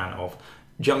big fan of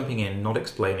jumping in, not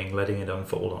explaining, letting it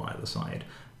unfold on either side.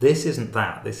 This isn't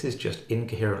that. This is just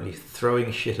incoherently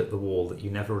throwing shit at the wall that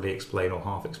you never really explain or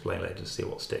half explain later to see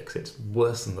what sticks. It's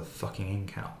worse than the fucking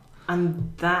Incal.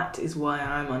 And that is why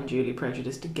I'm unduly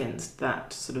prejudiced against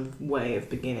that sort of way of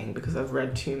beginning, because I've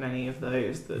read too many of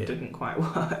those that didn't quite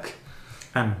work.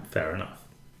 And fair enough.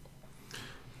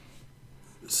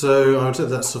 So I would say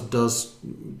that stuff does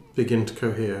begin to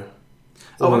cohere.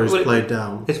 Is played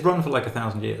down. It's run for like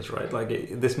 1,000 years, right?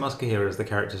 Like this must cohere as the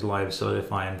characters' lives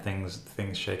solidify and things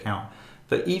shake out.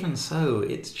 But even so,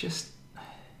 it's just...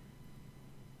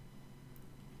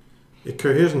 It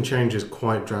coheres and changes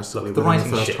quite drastically the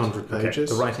within the writing's first 100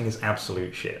 pages. Okay, the writing is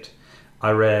absolute shit. I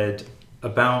read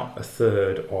about a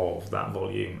third of that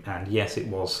volume, and yes, it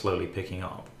was slowly picking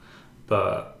up.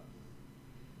 But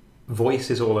voice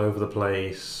is all over the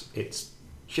place. It's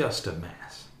just a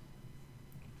mess.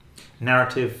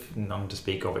 Narrative, none to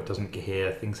speak of. It doesn't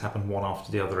cohere. Things happen one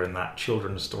after the other in that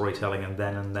children's storytelling and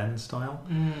then style.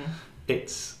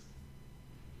 It's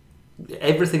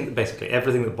everything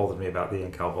that bothered me about the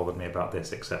Incal bothered me about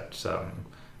this, except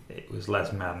it was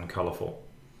less mad and colourful,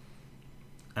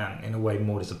 and in a way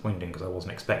more disappointing because I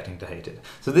wasn't expecting to hate it.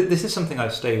 So this is something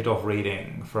I've staved off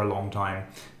reading for a long time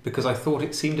because I thought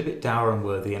it seemed a bit dour and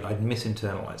worthy, and I'd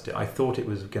misinternalized it. I thought it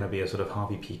was going to be a sort of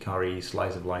Harvey P. Curry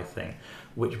slice of life thing,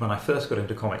 which when I first got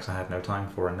into comics I had no time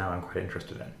for, and now I'm quite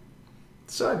interested in.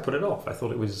 So I put it off. I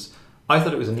thought it was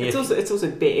a near... It's also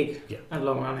big and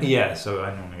long running. Yeah, so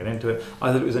I don't want to get into it.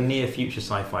 I thought it was a near future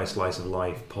sci-fi slice of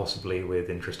life, possibly with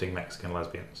interesting Mexican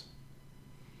lesbians.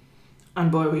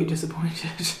 And boy, were you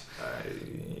disappointed.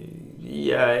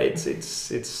 Yeah,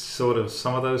 it's sort of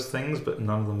some of those things, but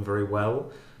none of them very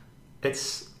well. I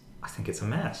think it's a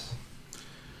mess.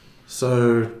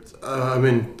 So,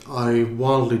 I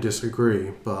wildly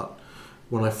disagree, but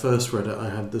when I first read it, I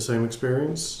had the same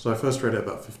experience. So I first read it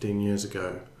about 15 years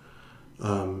ago.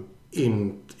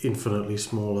 In infinitely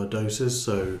smaller doses,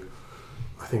 so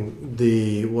I think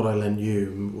what I lent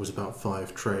you was about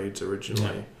 5 trades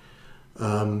originally,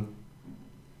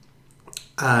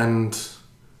 and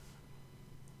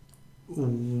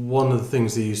one of the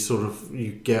things that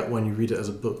you get when you read it as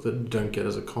a book that you don't get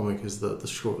as a comic is that the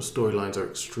short storylines are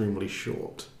extremely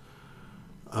short.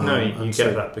 No, you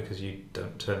get that because you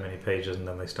don't turn many pages and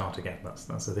then they start again. That's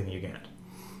the thing you get.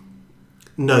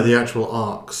 No, the actual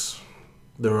arcs.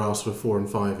 There are sort of 4 and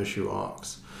 5 issue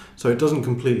arcs. So it doesn't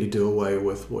completely do away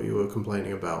with what you were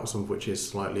complaining about, some of which is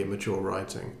slightly immature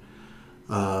writing.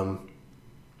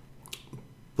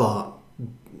 But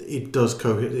it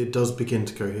does begin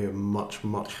to cohere much,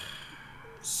 much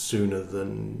sooner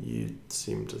than you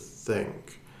seem to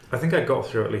think. I think I got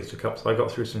through at least a couple. I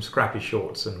got through some scrappy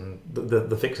shorts and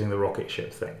the fixing the rocket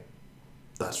ship thing.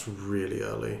 That's really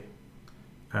early.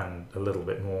 And a little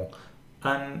bit more.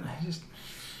 And I just...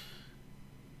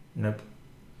 Nope.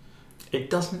 It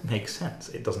doesn't make sense.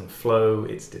 It doesn't flow.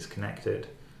 It's disconnected.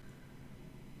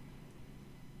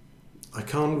 I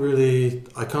can't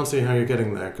see how you're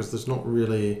getting there because there's not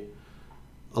really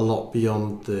a lot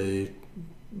beyond the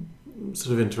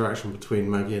sort of interaction between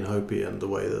Maggie and Hopi and the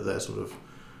way that they're sort of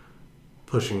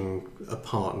pushing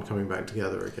apart and coming back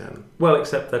together again. Well,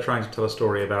 except they're trying to tell a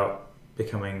story about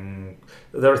becoming...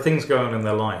 There are things going on in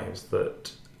their lives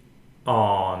that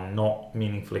are not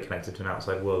meaningfully connected to an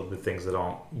outside world with things that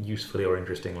aren't usefully or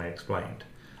interestingly explained.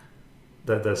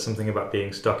 There's something about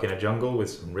being stuck in a jungle with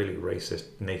some really racist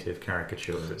native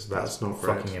caricatures. That's not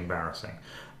fucking great. embarrassing.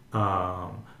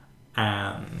 And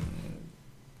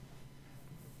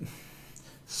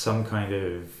some kind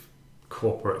of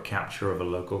corporate capture of a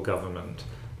local government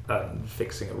and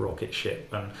fixing a rocket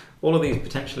ship, and all of these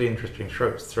potentially interesting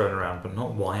tropes thrown around but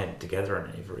not wired together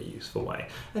in any very useful way.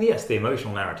 And yes, the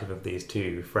emotional narrative of these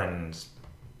two friends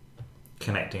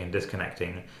connecting and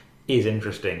disconnecting is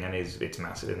interesting, and it's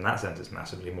massive. In that sense, it's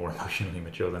massively more emotionally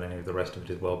mature than any of the rest of it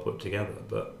is well put together.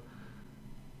 But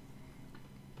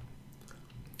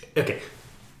okay,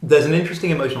 there's an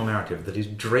interesting emotional narrative that is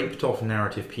draped off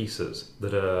narrative pieces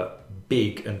that are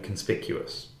big and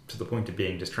conspicuous to the point of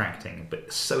being distracting,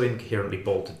 but so incoherently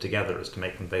bolted together as to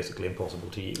make them basically impossible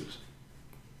to use.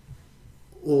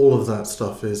 All of that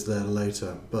stuff is there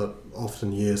later, but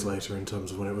often years later in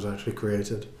terms of when it was actually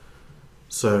created.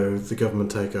 So the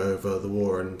government takeover, the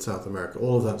war in South America,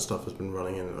 all of that stuff has been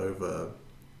running in over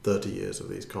 30 years of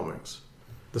these comics.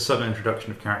 The sudden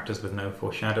introduction of characters with no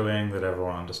foreshadowing that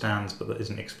everyone understands, but that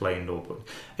isn't explained or put.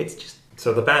 It's just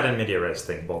so the bad in media res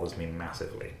thing bothers me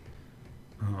massively.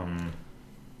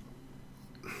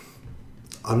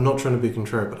 I'm not trying to be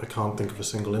contrary, but I can't think of a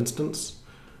single instance.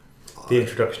 The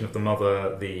introduction of the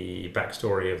mother, the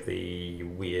backstory of the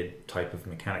weird type of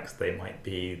mechanics they might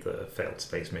be, the failed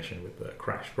space mission with the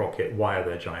crashed rocket. Why are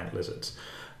there giant lizards?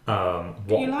 Do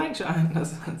you like giant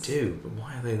lizards? I do, but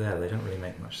why are they there? They don't really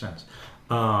make much sense.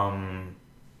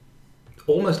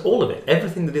 Almost all of it,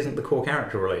 everything that isn't the core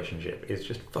character relationship, is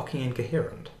just fucking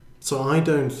incoherent. So I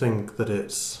don't think that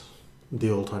it's the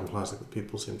all-time classic that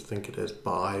people seem to think it is,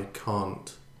 but I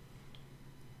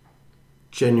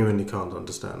genuinely can't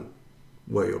understand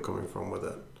where you're coming from with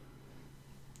it.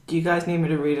 Do you guys need me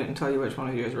to read it and tell you which one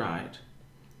of you is right?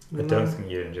 I don't think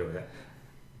you'd enjoy it.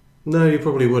 No, you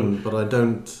probably wouldn't, but I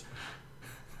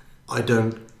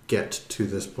don't get to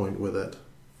this point with it.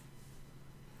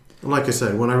 And like I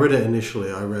say, when I read it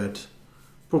initially, I read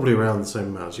probably around the same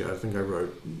amount as you. I think I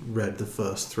read the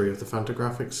first 3 of the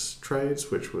Fantagraphics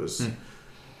trades, which was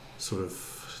sort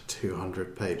of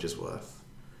 200 pages worth.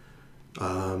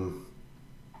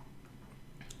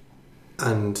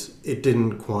 And it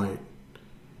didn't quite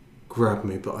grab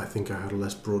me, but I think I had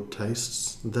less broad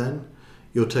tastes then.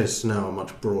 Your tastes now are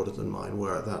much broader than mine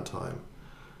were at that time.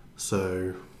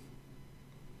 So,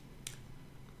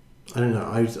 I don't know,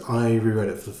 I reread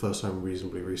it for the first time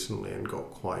reasonably recently and got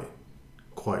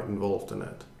quite involved in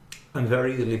it. I'm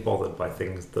very easily bothered by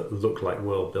things that look like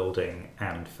world building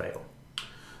and fail.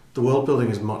 The world building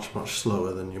is much, much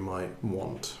slower than you might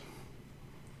want.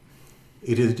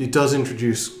 It does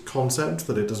introduce concepts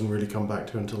that it doesn't really come back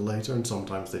to until later, and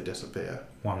sometimes they disappear.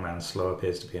 One man's slow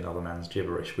appears to be another man's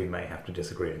gibberish. We may have to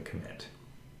disagree and commit.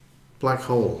 Black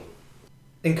Hole.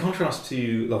 In contrast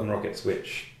to Love and Rockets,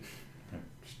 which I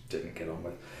just didn't get on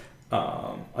with,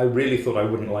 I really thought I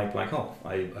wouldn't like Black Hole.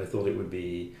 I thought it would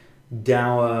be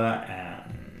dour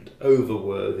and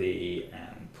overworthy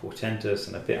and portentous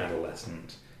and a bit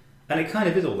adolescent. And it kind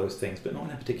of is all those things, but not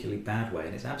in a particularly bad way,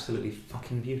 and it's absolutely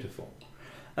fucking beautiful.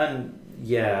 And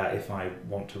yeah, if I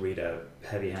want to read a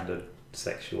heavy-handed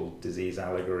sexual disease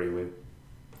allegory with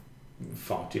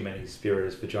far too many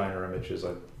spurious vagina images,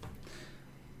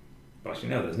 actually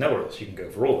no, there's nowhere else you can go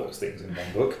for all those things in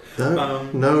one book.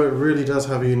 No, it really does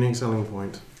have a unique selling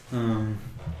point. To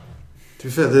be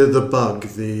fair, the bug,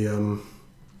 the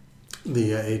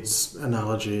AIDS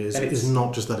analogy is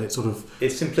not just that, it's sort of...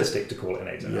 It's simplistic to call it an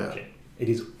AIDS analogy. Yeah. It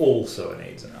is also an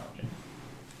AIDS analogy.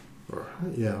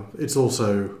 Yeah, it's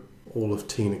also all of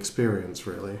teen experience,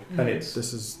 really. And But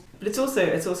it's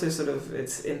also sort of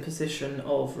its imposition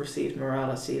of received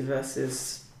morality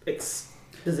versus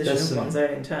exposition of one's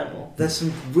own internal. There's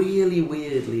some really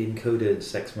weirdly encoded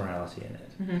sex morality in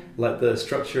it. Mm-hmm. Like the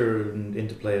structure and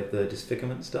interplay of the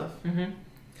disfigurement stuff. Mm-hmm.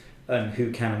 And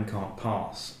who can and can't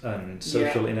pass, and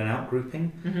social in and out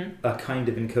grouping are kind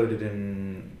of encoded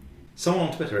in... Someone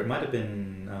on Twitter, it might have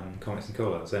been Comics and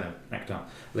Cola, Zeno, Actar,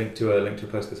 linked to a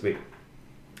post this week,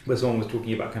 where someone was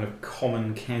talking about kind of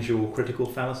common, casual, critical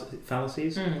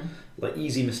fallacies, like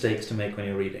easy mistakes to make when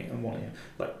you're reading, and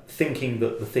like thinking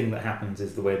that the thing that happens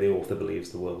is the way the author believes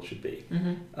the world should be.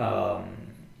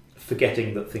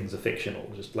 Forgetting that things are fictional,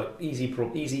 just like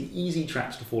easy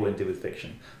traps to fall into with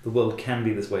fiction. The world can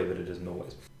be this way, but it isn't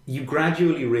always. You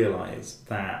gradually realise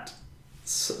that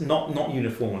not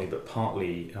uniformly, but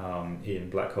partly in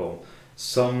Black Hole,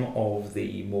 some of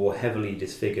the more heavily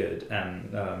disfigured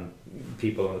and the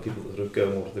people that sort of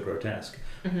go more to the grotesque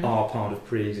are part of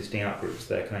pre-existing outgroups.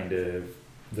 They're kind of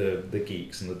the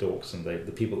geeks and the dorks and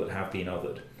the people that have been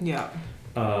othered. Yeah.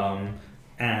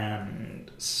 And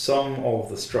some of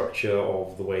the structure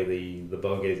of the way the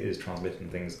bug is transmitted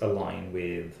and things align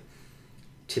with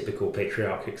typical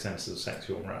patriarchic senses of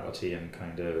sexual morality and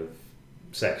kind of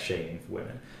sex shaming for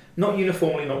women. Not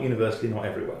uniformly, not universally, not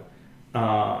everywhere.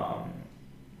 And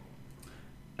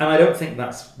I don't think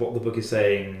that's what the book is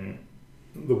saying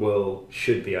the world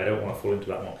should be. I don't want to fall into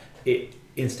that one. It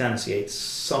instantiates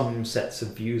some sets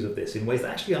of views of this in ways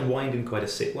that actually unwind in quite a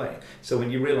sick way. So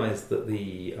when you realise that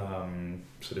the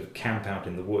sort of camp out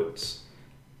in the woods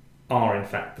are in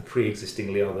fact the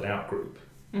pre-existingly othered outgroup,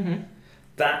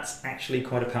 that's actually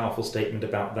quite a powerful statement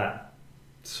about that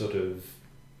sort of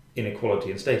inequality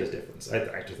and status difference. I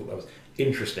actually thought that was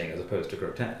interesting as opposed to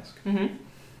grotesque.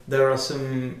 There are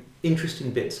some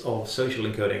interesting bits of social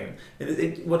encoding.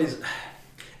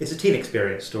 It's a teen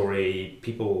experience story.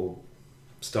 People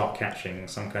start catching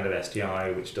some kind of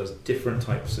STI which does different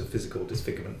types of physical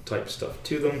disfigurement type stuff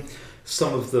to them.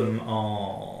 Some of them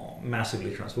are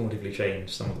massively transformatively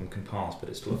changed, some of them can pass but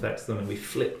it still affects them, and we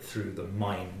flip through the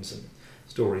minds and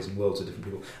stories and worlds of different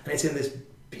people, and it's in this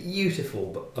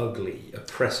beautiful but ugly,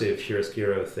 oppressive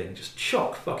chiaroscuro thing, just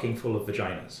chock fucking full of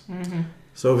vaginas.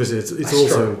 So obviously it's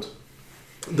also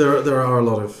there are a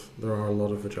lot of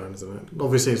vaginas in it.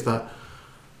 Obviously it's that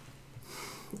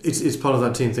it's part of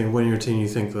that teen thing. When you're a teen, you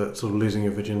think that sort of losing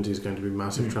your virginity is going to be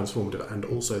massively transformative, and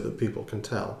also that people can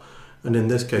tell. And in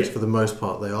this case, for the most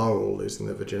part, they are all losing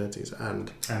their virginities, and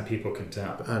people can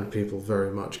tell, and people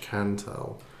very much can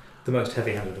tell. The most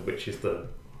heavy-handed of which is the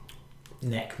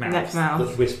neck mouth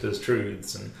that whispers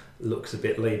truths and looks a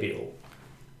bit labial.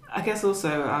 I guess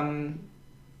also.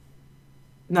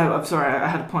 No, I'm sorry. I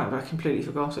had a point, but I completely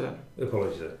forgot it.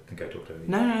 Apologies. I think I talked over you.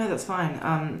 No, that's fine.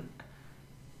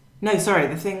 No, sorry.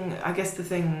 The thing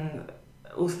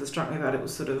also that struck me about it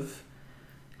was sort of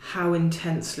how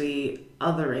intensely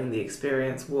othering the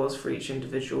experience was for each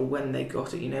individual when they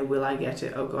got it. You know, will I get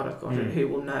it? Oh God, I've got it. Who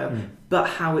will know? But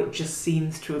how it just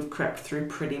seems to have crept through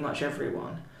pretty much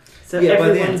everyone. So by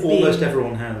the end, almost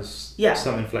everyone has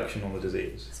some inflection on the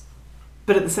disease.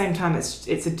 But at the same time, it's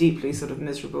a deeply sort of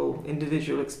miserable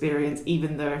individual experience,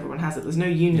 even though everyone has it. There's no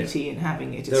unity in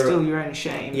having it. It's still your own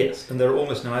shame. Yes, and there are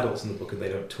almost no adults in the book, and they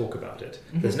don't talk about it.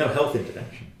 There's no health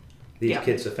intervention. These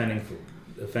kids are fending for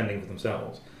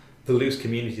themselves. The loose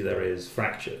community there is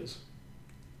fractures.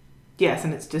 Yes,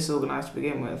 and it's disorganised to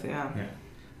begin with.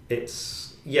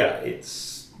 It's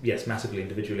massively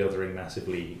individually othering,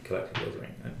 massively collectively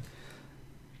othering.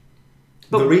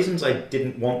 The reasons I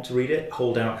didn't want to read it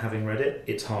hold out having read it.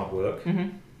 It's hard work.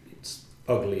 It's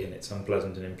ugly and it's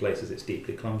unpleasant, and in places it's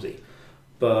deeply clumsy.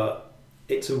 But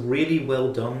it's a really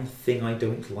well done thing I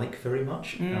don't like very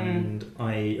much, and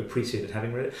I appreciated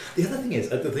having read it. The other thing is,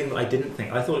 the thing that I didn't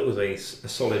think, I thought it was a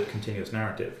solid continuous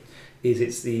narrative, is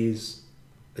it's these,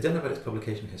 I don't know about its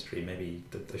publication history, maybe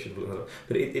I should have looked that up,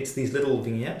 but it's these little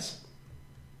vignettes.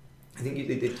 I think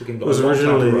it took him. It was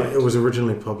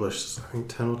originally published, I think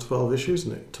 10 or 12 issues,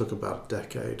 and it took about a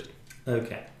decade.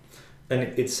 Okay, and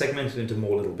it's segmented into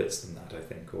more little bits than that, I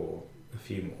think, or a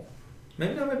few more.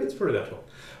 Maybe it's probably that long.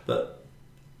 But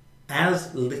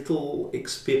as little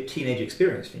teenage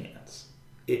experience vignettes,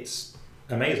 it's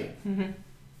amazing.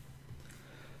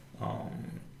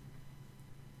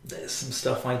 There's some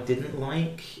stuff I didn't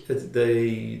like.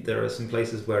 There are some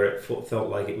places where it felt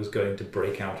like it was going to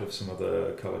break out of some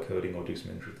other colour coding or do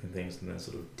some interesting things, and then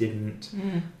sort of didn't.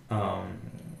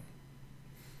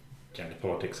 Gender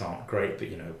politics aren't great, but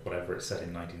whatever, it's set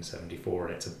in 1974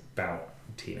 and it's about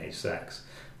teenage sex.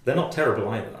 They're not terrible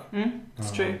either.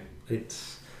 It's true.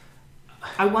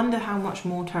 I wonder how much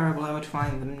more terrible I would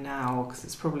find them now, because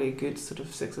it's probably a good sort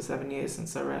of 6 or 7 years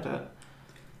since I read it.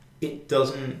 It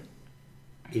doesn't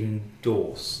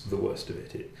endorse the worst of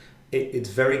it. It's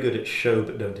very good at show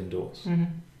but don't endorse.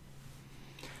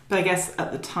 But I guess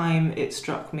at the time it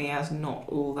struck me as not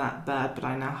all that bad, but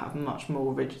I now have much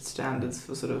more rigid standards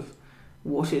for sort of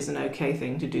what is an okay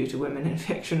thing to do to women in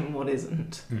fiction and what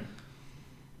isn't.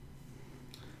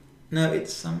 No,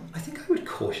 it's I think I would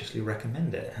cautiously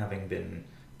recommend it, having been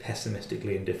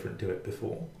pessimistically indifferent to it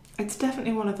before. It's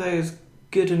definitely one of those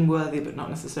good and worthy but not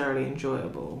necessarily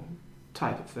enjoyable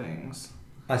type of things.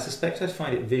 I suspect I'd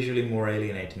find it visually more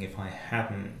alienating if I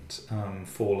hadn't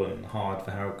fallen hard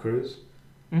for Harold Crews.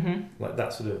 Like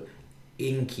that sort of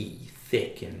inky,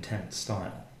 thick, intense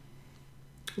style.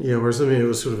 Yeah, whereas I mean, it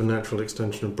was sort of a natural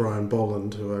extension of Brian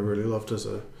Bolland, who I really loved as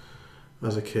a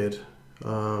as a kid.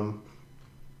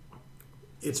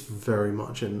 It's very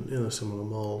much in a similar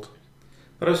mould.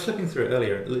 But I was flipping through it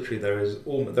earlier, and literally there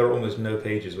are almost no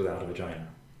pages without a vagina.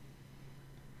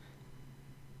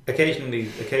 Occasionally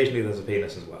there's a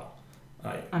penis as well.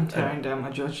 I'm tearing down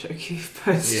my George O'Keeffe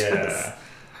posters. Yeah,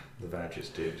 the Badgers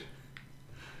dude.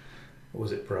 Or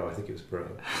was it Pro? I think it was Pro.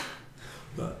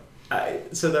 But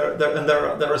so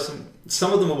there are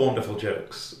some of them are wonderful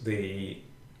jokes. The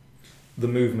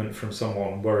movement from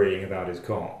someone worrying about his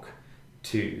cock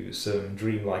to some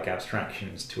dreamlike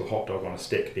abstractions to a hot dog on a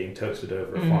stick being toasted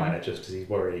over a fire just as he's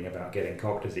worrying about getting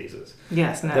cock diseases.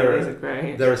 Yes, no, these are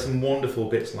great. There are some wonderful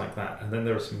bits like that, and then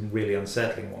there are some really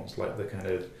unsettling ones, like the kind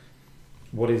of,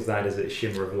 what is that? Is it a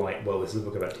shimmer of light? Well, this is a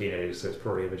book about teenagers, so it's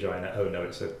probably a vagina. Oh no,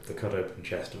 it's the cut open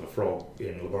chest of a frog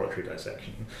in laboratory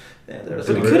dissection. Yeah, there are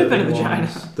But it could have been a vagina.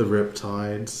 The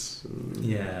riptides.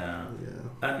 Yeah.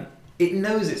 And it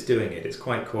knows it's doing it. It's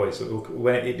quite coy. So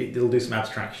it'll do some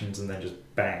abstractions and then just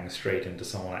bang straight into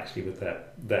someone actually with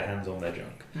their hands on their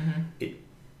junk. Mm-hmm.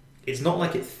 It's not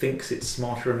like it thinks it's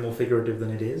smarter and more figurative than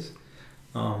it is.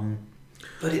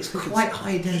 But it's quite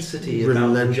high density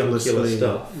about juncular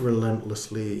stuff.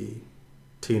 Relentlessly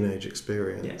teenage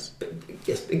experience. Yes, but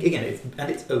yes, again,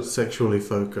 it's sexually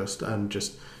focused and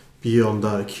just beyond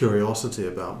that, a curiosity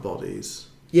about bodies.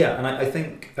 Yeah, and I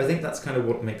think that's kind of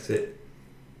what makes it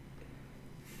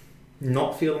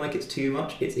not feel like it's too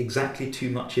much. It's exactly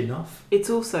too much enough. It's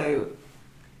also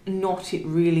not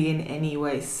really in any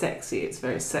way sexy. It's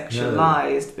very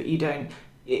sexualized, but you don't.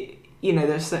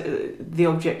 There's the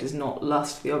object is not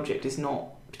lust. The object is not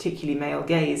particularly male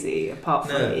gazy, apart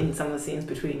from in some of the scenes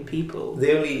between people.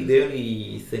 The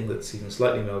only thing that's even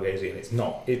slightly male gazy, and it's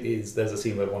not. It is. There's a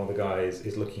scene where one of the guys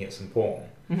is looking at some porn.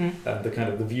 Mm-hmm.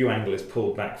 And the view angle is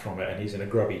pulled back from it, and he's in a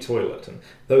grubby toilet, and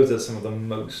those are some of the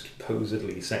most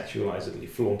posedly, sexualizedly,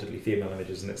 flauntedly female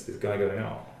images, and it's this guy going,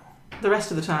 oh. The rest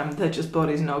of the time, they're just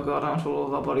bodies, and oh god, aren't all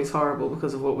of our bodies horrible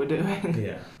because of what we're doing?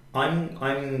 Yeah.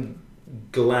 I'm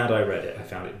glad I read it. I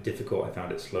found it difficult, I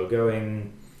found it slow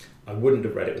going. I wouldn't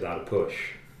have read it without a push.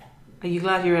 Are you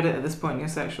glad you read it at this point in your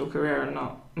sexual career and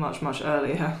not much, much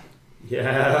earlier?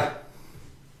 Yeah.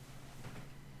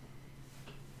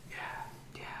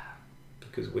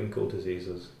 Because Winkle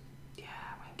diseases. Yeah,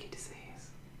 winky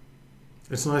disease.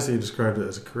 It's nice that you described it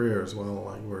as a career as well,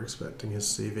 like we're expecting his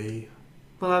CV.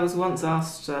 Well, I was once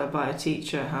asked by a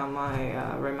teacher how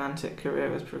my romantic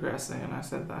career was progressing, and I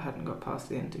said that I hadn't got past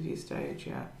the interview stage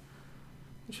yet,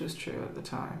 which was true at the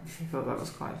time. I thought that was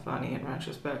quite funny. In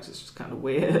retrospect, it's just kind of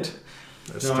weird.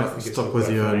 It's stuck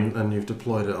with you, and you've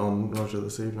deployed it on Roger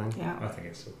this evening. Yeah. I think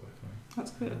it's still quite funny.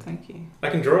 That's good, thank you. I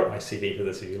can draw up my CV for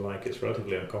this if you like. It's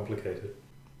relatively uncomplicated.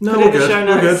 No, Put it in the good. show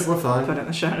notes. We're good. We're fine. Put it in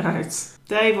the show notes.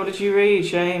 Dave, what did you read?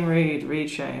 Shame, read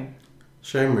Shame.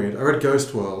 Shame read. I read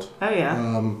Ghost World. Oh yeah.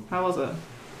 How was it?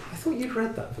 I thought you'd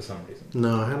read that for some reason.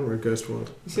 No, I hadn't read Ghost World.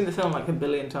 You've seen the film like a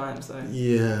billion times though.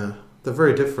 Yeah, they're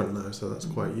very different though, so that's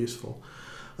quite useful.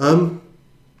 I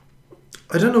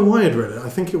don't know why I'd read it. I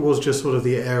think it was just sort of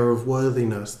the air of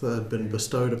worthiness that had been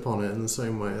bestowed upon it in the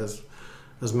same way as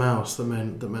Mouse that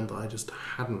meant that I just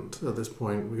hadn't at this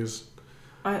point, because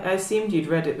I assumed you'd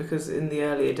read it because in the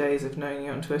earlier days of knowing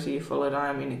you on Twitter you followed I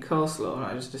Am Eating Coleslaw, and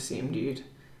I just assumed you'd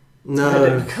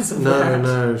read it because of that.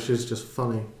 No, she's just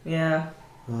funny. Yeah.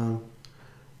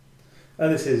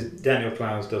 This is Daniel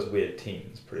Clowes does weird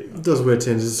teens pretty much. Does weird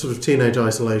teens. It's sort of teenage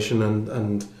isolation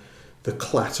and the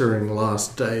clattering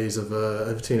last days of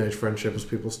a teenage friendship as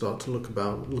people start to look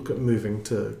at moving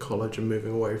to college and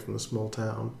moving away from the small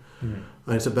town. Mm.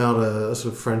 And it's about a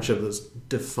sort of friendship that's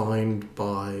defined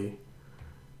by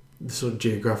the sort of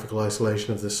geographical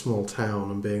isolation of this small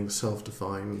town and being the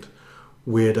self-defined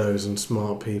weirdos and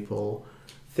smart people.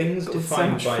 Things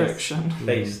defined by friction.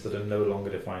 Space that are no longer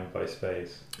defined by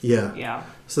space. Yeah. Yeah.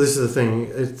 So this is the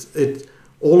thing. It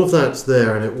all of that's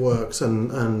there and it works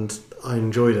and I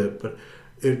enjoyed it, but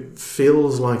it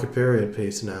feels like a period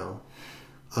piece now.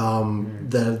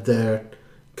 Their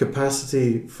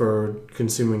capacity for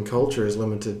consuming culture is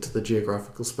limited to the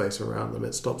geographical space around them.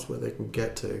 It stops where they can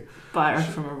get to. Buy it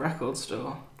from a record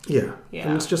store. Yeah.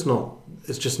 And it's just not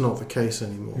the case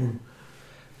anymore. Mm.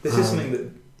 This is something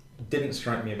that didn't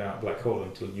strike me about Black Hole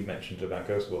until you mentioned about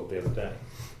Ghost World the other day.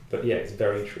 But yeah, it's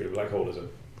very true. Black Hole is a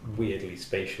weirdly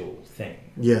spatial thing.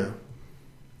 Yeah.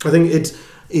 I think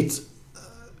it's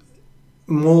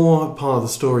more part of the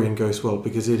story in Ghost World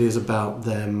because it is about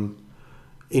them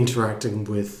interacting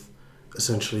with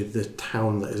essentially the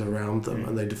town that is around them,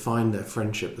 and they define their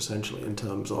friendship essentially in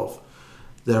terms of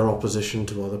their opposition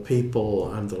to other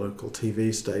people and the local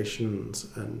TV stations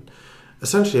and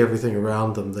essentially everything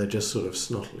around them they're just sort of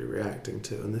snottily reacting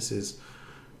to, and this is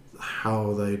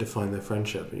how they define their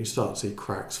friendship, and you start to see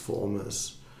cracks form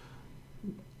as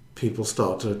people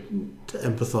start to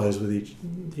empathise with each.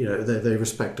 They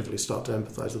respectively start to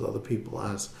empathise with other people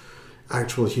as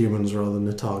actual humans rather than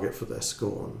a target for their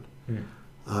scorn.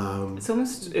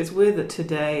 It's weird that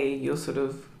today your sort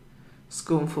of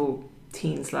scornful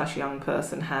teen/young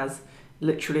person has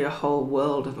literally a whole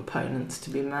world of opponents to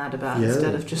be mad about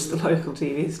instead of just the local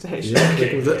TV station. Yeah,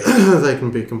 they can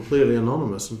be completely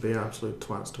anonymous and be absolute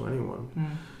twats to anyone.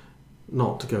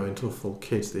 Not to go into a full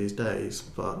kids these days,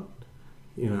 but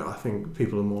I think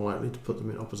people are more likely to put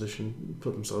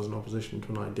themselves in opposition to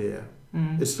an idea.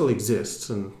 It still exists,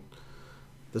 and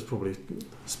there's probably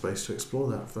space to explore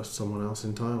that for someone else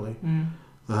entirely.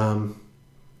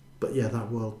 But yeah, that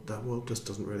world just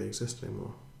doesn't really exist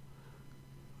anymore.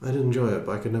 I did enjoy it,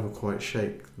 but I could never quite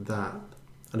shake that.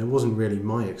 And it wasn't really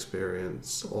my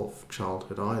experience of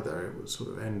childhood either. It was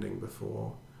sort of ending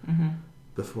before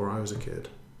I was a kid,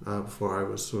 before I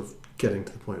was sort of getting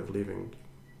to the point of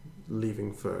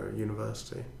leaving for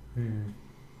university.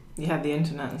 You had the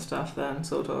internet and stuff then,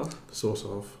 sort of.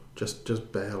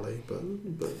 Just barely, but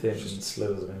thin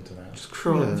slivers of internet. Just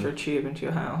crawling through a tube into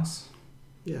your house.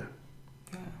 Yeah.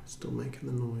 Still making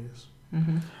the noise. The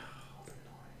noise.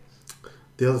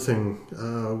 The other thing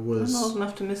was... I'm old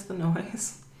enough to miss the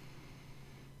noise.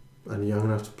 And young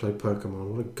enough to play Pokemon.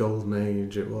 What a golden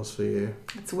age it was for you.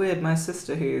 It's weird, my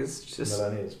sister who's just...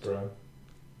 Millennials, bro.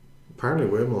 Apparently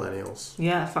we're millennials.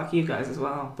 Yeah, fuck you guys as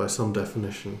well. By some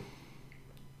definition.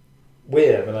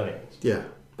 We're millennials? Yeah.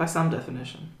 By some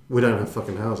definition. We don't have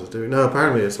fucking houses, do we? No,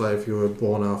 apparently it's like if you were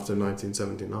born after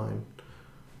 1979.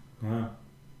 Wow.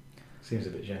 Seems a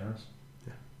bit generous.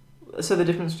 Yeah. So the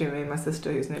difference between me and my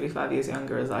sister, who's nearly 5 years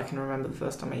younger, is I can remember the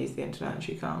first time I used the internet and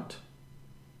she can't.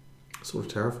 Sort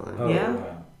of terrifying. Oh, Yeah.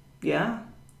 Wow. Yeah.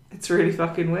 It's really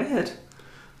fucking weird.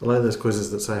 I like those quizzes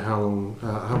that say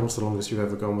what's the longest you've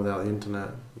ever gone without the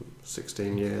internet?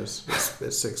 16 years.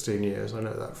 It's 16 years. I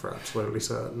know that for absolutely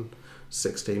certain.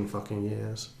 16 fucking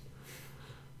years.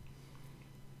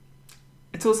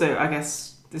 It's also, I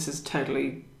guess, this is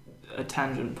totally a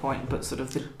tangent point, but sort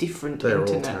of the different They're all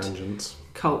internet tangents.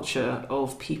 culture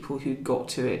of people who got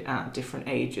to it at different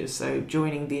ages. So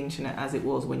joining the internet as it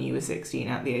was when you were 16,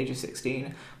 at the age of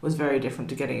 16, was very different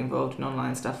to getting involved in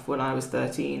online stuff when I was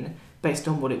 13, based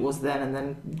on what it was then. And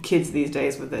then kids these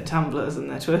days with their Tumblrs and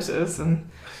their Twitters, and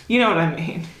you know what I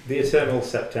mean. The eternal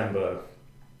September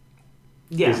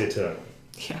is eternal.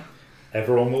 Yeah.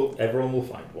 Everyone will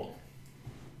find one.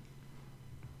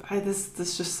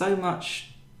 There's just so much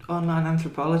online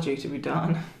anthropology to be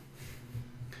done.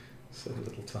 So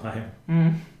little time.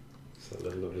 So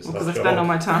little of this. Because I spend all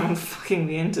my time on fucking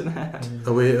the internet.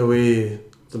 Are we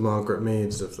the Margaret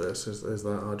Meads of this? Is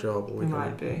that our job? Or We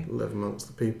might be. Live amongst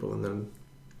the people and then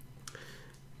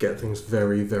get things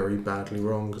very, very badly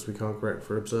wrong because we can't correct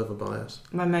for observer bias.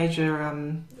 My major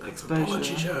exposure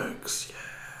Anthropology jokes, yeah.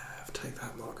 Take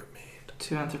that, Margaret Mead.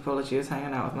 to anthropology was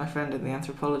hanging out with my friend in the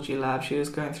anthropology lab. She was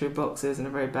going through boxes in a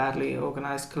very badly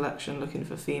organised collection looking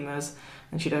for femurs,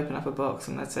 and she'd open up a box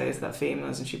and I'd say, "Is that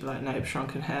femurs?" and she'd be like, "Nope,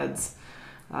 shrunken heads."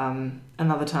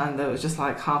 Another time there was just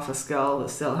like half a skull that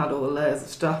still had all the layers of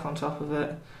stuff on top of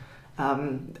it.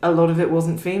 A lot of it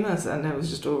wasn't femurs, and it was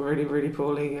just all really, really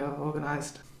poorly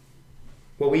organised.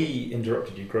 Well, we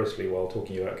interrupted you grossly while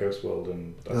talking about Ghost World,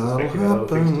 and I suspect you had other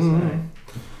things to say.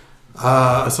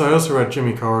 So I also read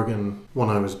Jimmy Corrigan, one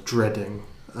I was dreading.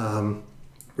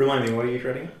 Remind me, why are you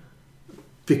dreading it?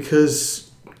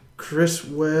 Because Chris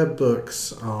Ware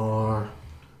books are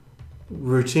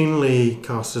routinely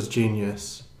cast as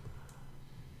genius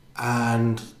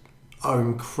and are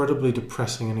incredibly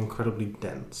depressing and incredibly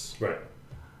dense. Right.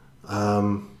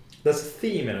 There's a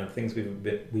theme in things we've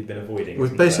been avoiding.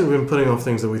 We've basically been putting off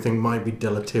things that we think might be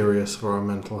deleterious for our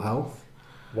mental health.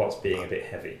 What's being a bit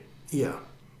heavy. Yeah.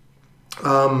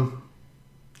 And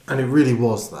it really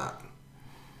was that.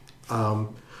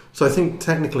 So I think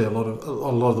technically a lot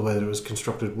of the way that it was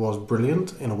constructed was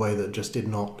brilliant in a way that just did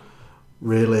not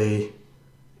really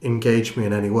engage me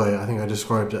in any way. I think I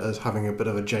described it as having a bit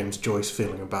of a James Joyce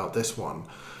feeling about this one.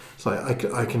 So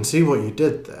I can see what you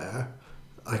did there.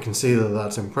 I can see that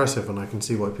that's impressive, and I can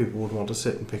see why people would want to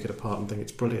sit and pick it apart and think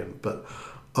it's brilliant. But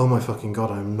oh my fucking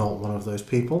god, I'm not one of those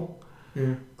people.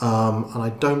 And I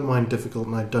don't mind difficult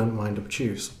and I don't mind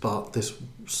obtuse, but this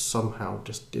somehow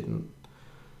just didn't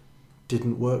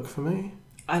work for me.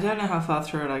 I don't know how far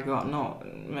through it I got, not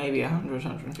maybe 100,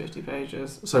 150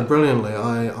 pages. So brilliantly,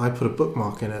 I put a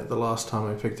bookmark in it the last time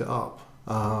I picked it up.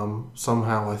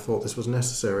 Somehow I thought this was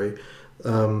necessary,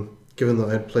 given that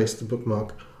I had placed the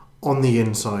bookmark on the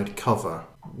inside cover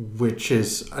which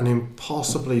is an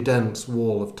impossibly dense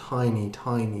wall of tiny,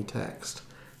 tiny text,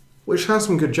 which has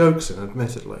some good jokes in,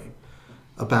 admittedly,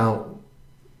 about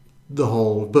the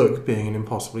whole book being an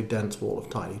impossibly dense wall of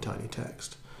tiny, tiny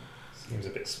text. Seems a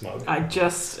bit smug. I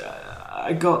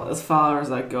got as far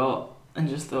as I got and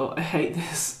just thought, I hate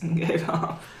this, and gave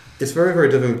up. It's very, very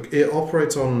difficult. It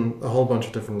operates on a whole bunch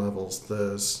of different levels.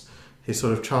 There's his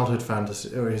sort of childhood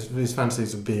fantasy, or his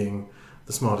fantasies of being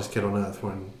the smartest kid on earth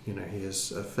when, you know, he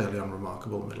is a fairly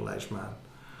unremarkable middle-aged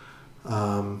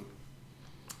man.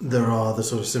 There are the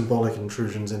sort of symbolic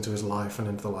intrusions into his life and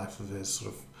into the life of his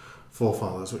sort of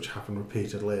forefathers, which happen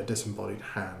repeatedly: a disembodied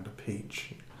hand, a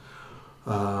peach,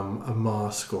 a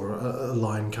mask, or a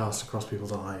line cast across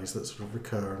people's eyes that sort of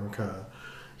recur and recur.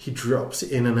 He drops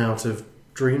in and out of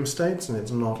dream states, and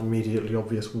it's not immediately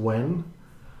obvious when,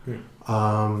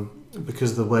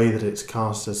 because the way that it's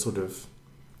cast as sort of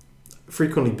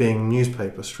frequently being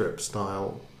newspaper strip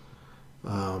style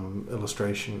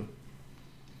illustration,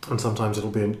 and sometimes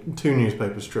it'll be in two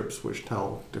newspaper strips which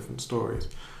tell different stories.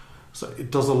 So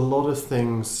it does a lot of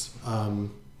things.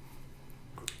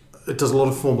 It does a lot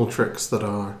of formal tricks that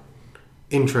are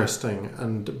interesting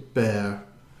and bear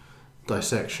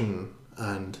dissection,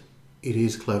 and it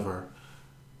is clever.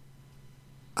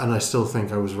 And I still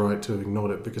think I was right to have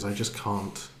ignored it because I just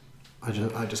can't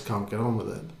get on with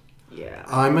it. Yeah.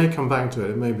 I may come back to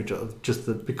it. It may be just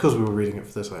that because we were reading it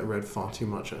for this, I read far too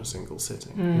much in a single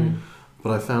sitting.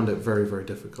 But I found it very, very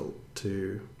difficult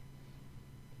to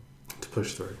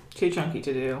push through. Too chunky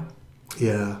to do.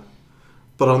 Yeah.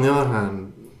 But on the other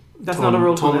hand, that's not a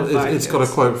rule to live by. It's got a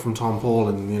quote from Tom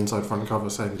Paulin in the inside front cover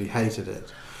saying that he hated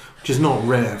it, which is not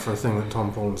rare for a thing that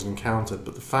Tom Paulin's encountered,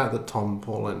 but the fact that Tom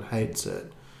Paulin hates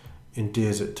it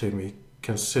endears it to me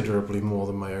considerably more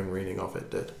than my own reading of it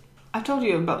did. I've told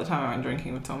you about the time I went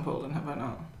drinking with Tom Paulin, have I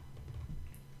not?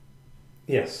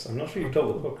 Yes, I'm not sure you've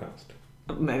told the podcast.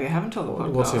 Maybe I haven't told the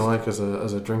podcast. What's he like as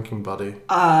a drinking buddy?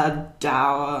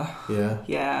 Dour. Yeah?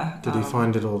 Yeah. Did he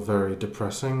find it all very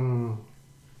depressing?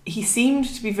 He seemed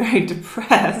to be very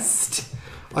depressed.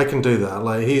 I can do that.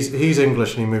 Like he's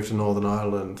English and he moved to Northern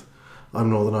Ireland. I'm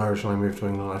Northern Irish and I moved to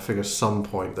England. I figure at some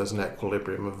point there's an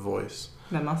equilibrium of voice.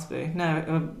 There must be.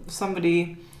 No,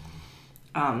 somebody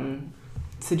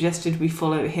suggested we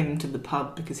follow him to the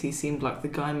pub because he seemed like the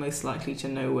guy most likely to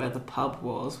know where the pub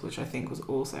was, which I think was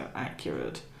also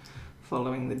accurate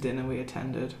following the dinner we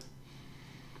attended.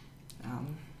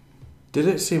 Did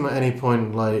it seem at any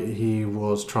point like he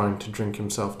was trying to drink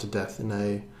himself to death in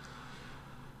a...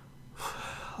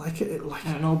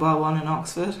 an All Bar One in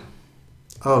Oxford?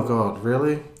 Oh God,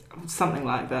 really? Something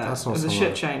like that. That's not it was a somewhere.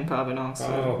 shit chain pub in Oxford.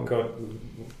 Oh God.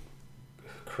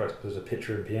 Christ, there's a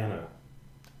picture and piano.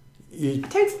 I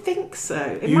don't think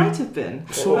so. It might have been.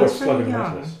 I was very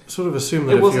young. Sort of assume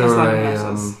that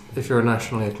if you're a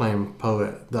nationally acclaimed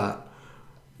poet, that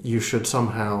you should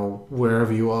somehow,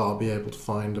 wherever you are, be able to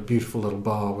find a beautiful little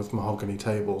bar with mahogany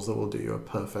tables that will do you a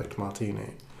perfect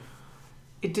martini.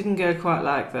 It didn't go quite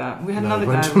like that. We had another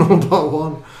went guy. To an All Bar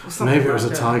One. Maybe it was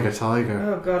like a Tiger.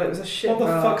 Oh God, it was a shit What the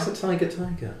bar. fuck's a Tiger?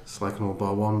 It's like an All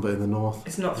Bar One, but in the north.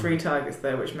 It's not Three Tigers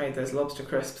though, which made those lobster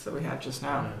crisps that we had just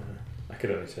now. I could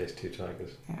only taste two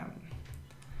tigers. Yeah.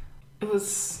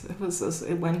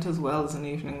 It went as well as an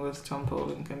evening with Tom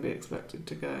Paulin can be expected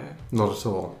to go. Not at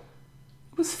all.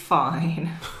 It was fine.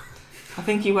 I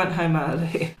think he went home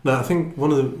early. No, I think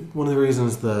one of the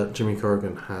reasons that Jimmy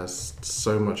Corrigan has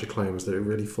so much acclaim is that it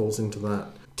really falls into that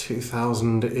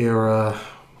 2000 era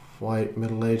white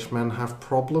middle-aged men have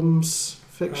problems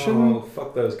fiction. Oh,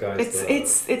 fuck those guys.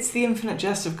 It's the infinite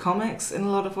jest of comics in a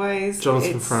lot of ways.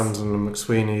 Jonathan Franzen and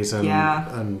McSweeney's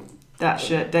and that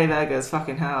shit. Dave Eggers,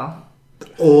 fucking hell.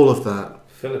 All of that.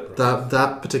 Philip Roth.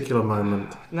 That particular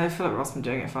moment. No, Philip Roth's been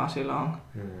doing it far too long.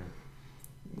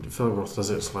 Philip Roth does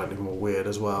it slightly more weird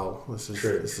as well. This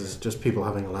is just people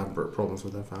having elaborate problems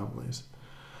with their families.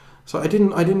 So I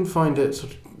didn't find it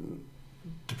sort of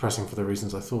depressing for the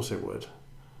reasons I thought it would.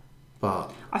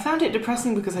 But I found it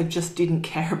depressing because I just didn't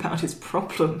care about his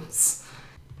problems.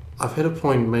 I've hit a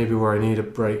point maybe where I need a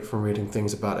break from reading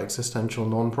things about existential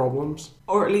non-problems.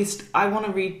 Or at least I want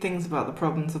to read things about the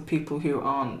problems of people who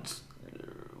aren't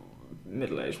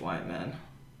middle-aged white men.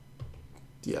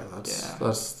 Yeah,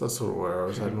 that's sort of where I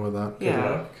was heading with that.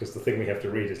 Yeah, because the thing we have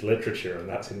to read is literature, and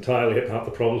that's entirely about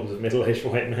the problems of middle-aged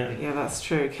white men. Yeah, that's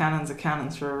true. Canons are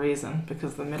canons for a reason,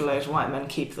 because the middle-aged white men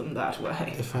keep them that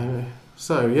way. If I may.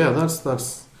 So yeah, that's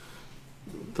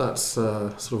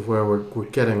sort of where we're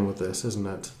getting with this, isn't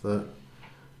it? That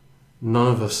none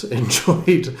of us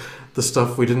enjoyed the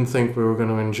stuff we didn't think we were going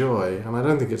to enjoy, and I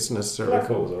don't think it's necessarily. Black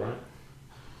Hole's alright.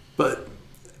 But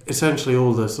essentially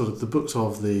all the sort of the books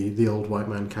of the old white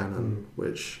man canon,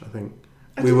 which I think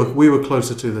we were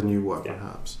closer to than you were,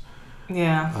 perhaps.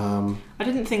 Yeah. I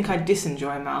didn't think I'd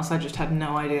disenjoy Mouse. I just had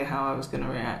no idea how I was going to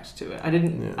react to it.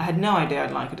 I had no idea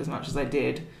I'd like it as much as I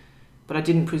did, but I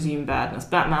didn't presume badness.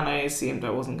 Batman I assumed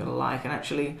I wasn't going to like, and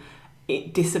actually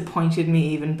it disappointed me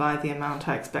even by the amount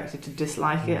I expected to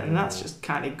dislike it, and that's just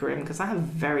kind of grim because I have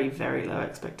very, very low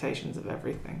expectations of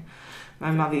everything.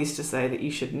 My mother used to say that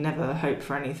you should never hope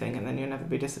for anything and then you'll never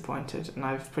be disappointed, and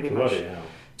I've pretty much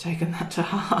taken that to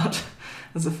heart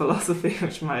as a philosophy,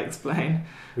 which might explain.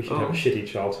 We should have a shitty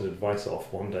childhood advice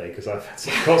off one day, because I've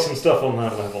got some stuff on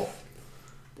that level.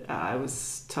 I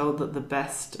was told that the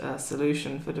best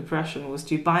solution for depression was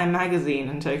to buy a magazine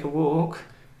and take a walk.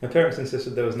 My parents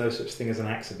insisted there was no such thing as an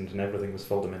accident and everything was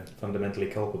fundamentally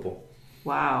culpable.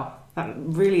 Wow, that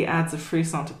really adds a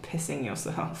frisson to pissing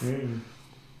yourself.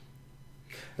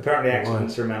 Apparently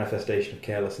accidents are a manifestation of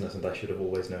carelessness, and I should have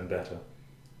always known better.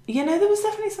 You know, there was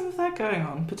definitely some of that going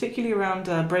on, particularly around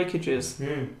breakages.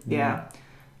 Yeah.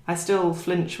 I still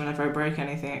flinch whenever I break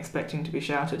anything, expecting to be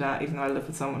shouted at, even though I live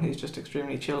with someone who's just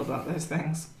extremely chill about those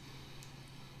things.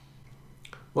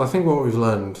 Well, I think what we've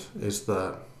learned is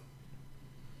that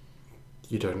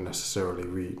you don't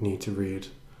necessarily need to read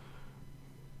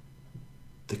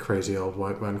the crazy old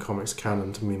white man comics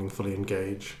canon to meaningfully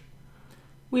engage.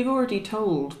 We've already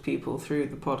told people through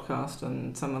the podcast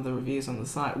and some of the reviews on the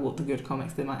site what the good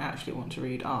comics they might actually want to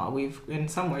read are. We've, in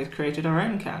some ways, created our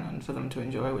own canon for them to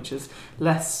enjoy, which is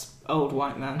less old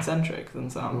white man centric than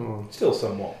some. Still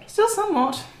somewhat. Still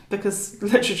somewhat. Because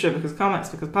literature, because comics,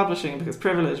 because publishing, because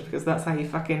privilege, because that's how you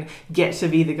fucking get to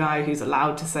be the guy who's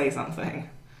allowed to say something.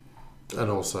 And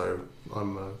also,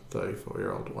 I'm a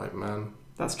 34-year-old white man.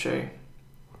 That's true.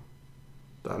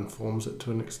 That informs it to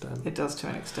an extent. It does to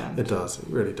an extent. It does. It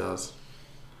really does.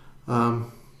 Do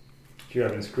you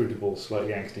have inscrutable,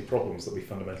 slightly angsty problems that we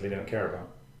fundamentally don't care about?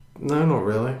 No, not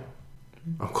really.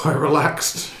 I'm quite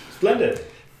relaxed. Splendid.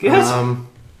 Good.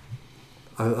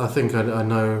 I think I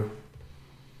know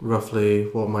roughly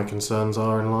what my concerns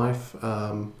are in life.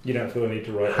 You don't feel a need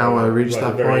to write how I reached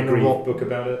that a very point brief and what book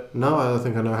about it? No, I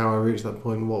think I know how I reached that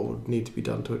point and what would need to be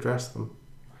done to address them.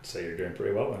 I'd say you're doing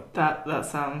pretty well then. That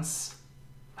sounds...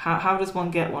 How does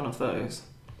one get one of those?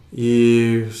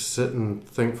 You sit and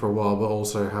think for a while, but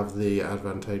also have the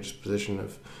advantageous position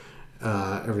of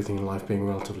everything in life being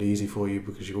relatively easy for you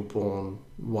because you were born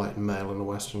white and male in a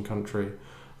Western country,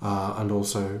 and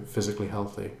also physically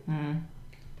healthy.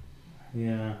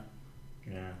 Yeah.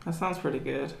 That sounds pretty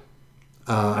good.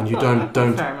 And you a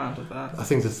don't. Fair amount of that. I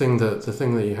think the thing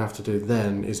that you have to do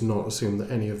then is not assume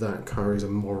that any of that carries a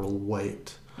moral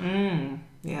weight.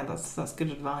 Yeah, that's good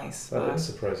advice. That's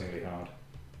surprisingly hard.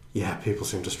 Yeah, people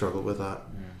seem to struggle with that.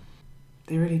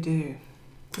 They really do.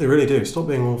 They really do. Stop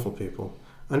being awful, people.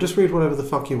 And just read whatever the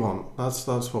fuck you want. That's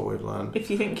what we've learned.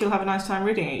 If you think you'll have a nice time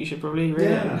reading it, you should probably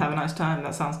read it and have a nice time.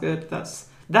 That sounds good.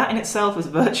 That in itself is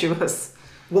virtuous.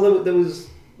 Well, there was...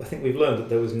 I think we've learned that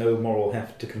there was no moral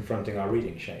heft to confronting our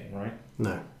reading shame, right?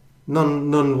 No.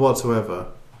 None whatsoever.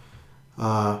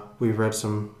 We've read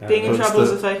some... Being in trouble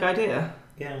is a fake idea.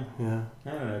 Yeah. I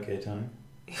had an okay time.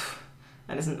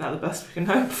 And isn't that the best we can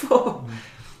hope for?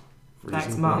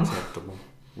 Thanks, Mum.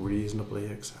 Reasonably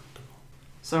acceptable.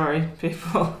 Sorry,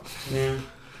 people. Yeah.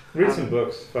 Read some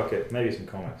books. Fuck it. Maybe some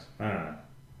comics. I don't know.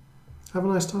 Have a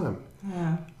nice time.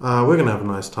 Yeah. We're going to have a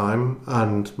nice time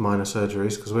and minor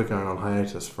surgeries because we're going on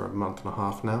hiatus for a month and a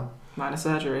half now. Minor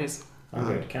surgeries. I'm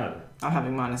going to Canada. I'm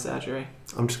having minor surgery.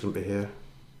 I'm just going to be here.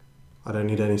 I don't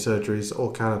need any surgeries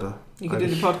or Canada. You could do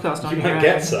the podcast on your own. You might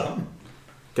get some.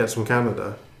 Get some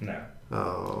Canada? No.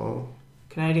 Oh.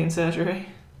 Canadian surgery?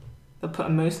 They'll put a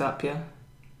moose up you.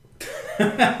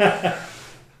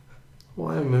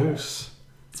 Why a moose?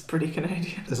 It's pretty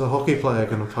Canadian. Is a hockey player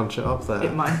going to punch it up there?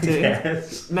 It might do.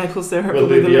 Yes. Maple syrup will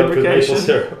be the lubrication. Maple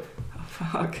syrup. Oh,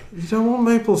 fuck. You don't want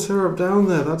maple syrup down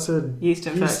there. That's a yeast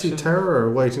infection. Yeasty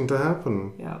terror waiting to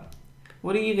happen. Yeah.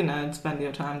 What are you going to spend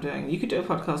your time doing? You could do a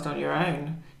podcast on your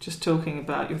own, just talking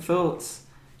about your thoughts,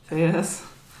 fears,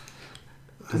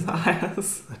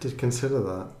 desires. I did consider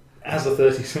that. As a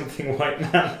 30-something white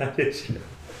man, that is.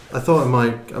 I thought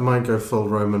I might go full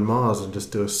Roman Mars and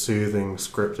just do a soothing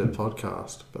scripted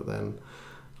podcast, but then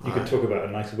you could talk about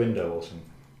a nice window or something.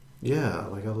 Yeah,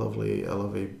 like a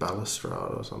lovely balustrade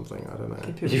or something. I don't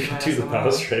know. You could do the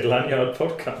Balustrade Lanyard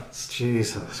podcast.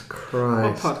 Jesus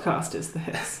Christ! What podcast is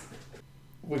this?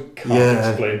 We can't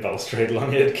explain Balustrade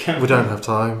Lanyard, can we? We don't have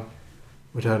time.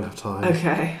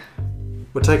 Okay.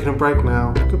 We're taking a break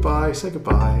now. Goodbye. Say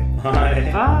goodbye. Bye.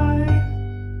 Bye.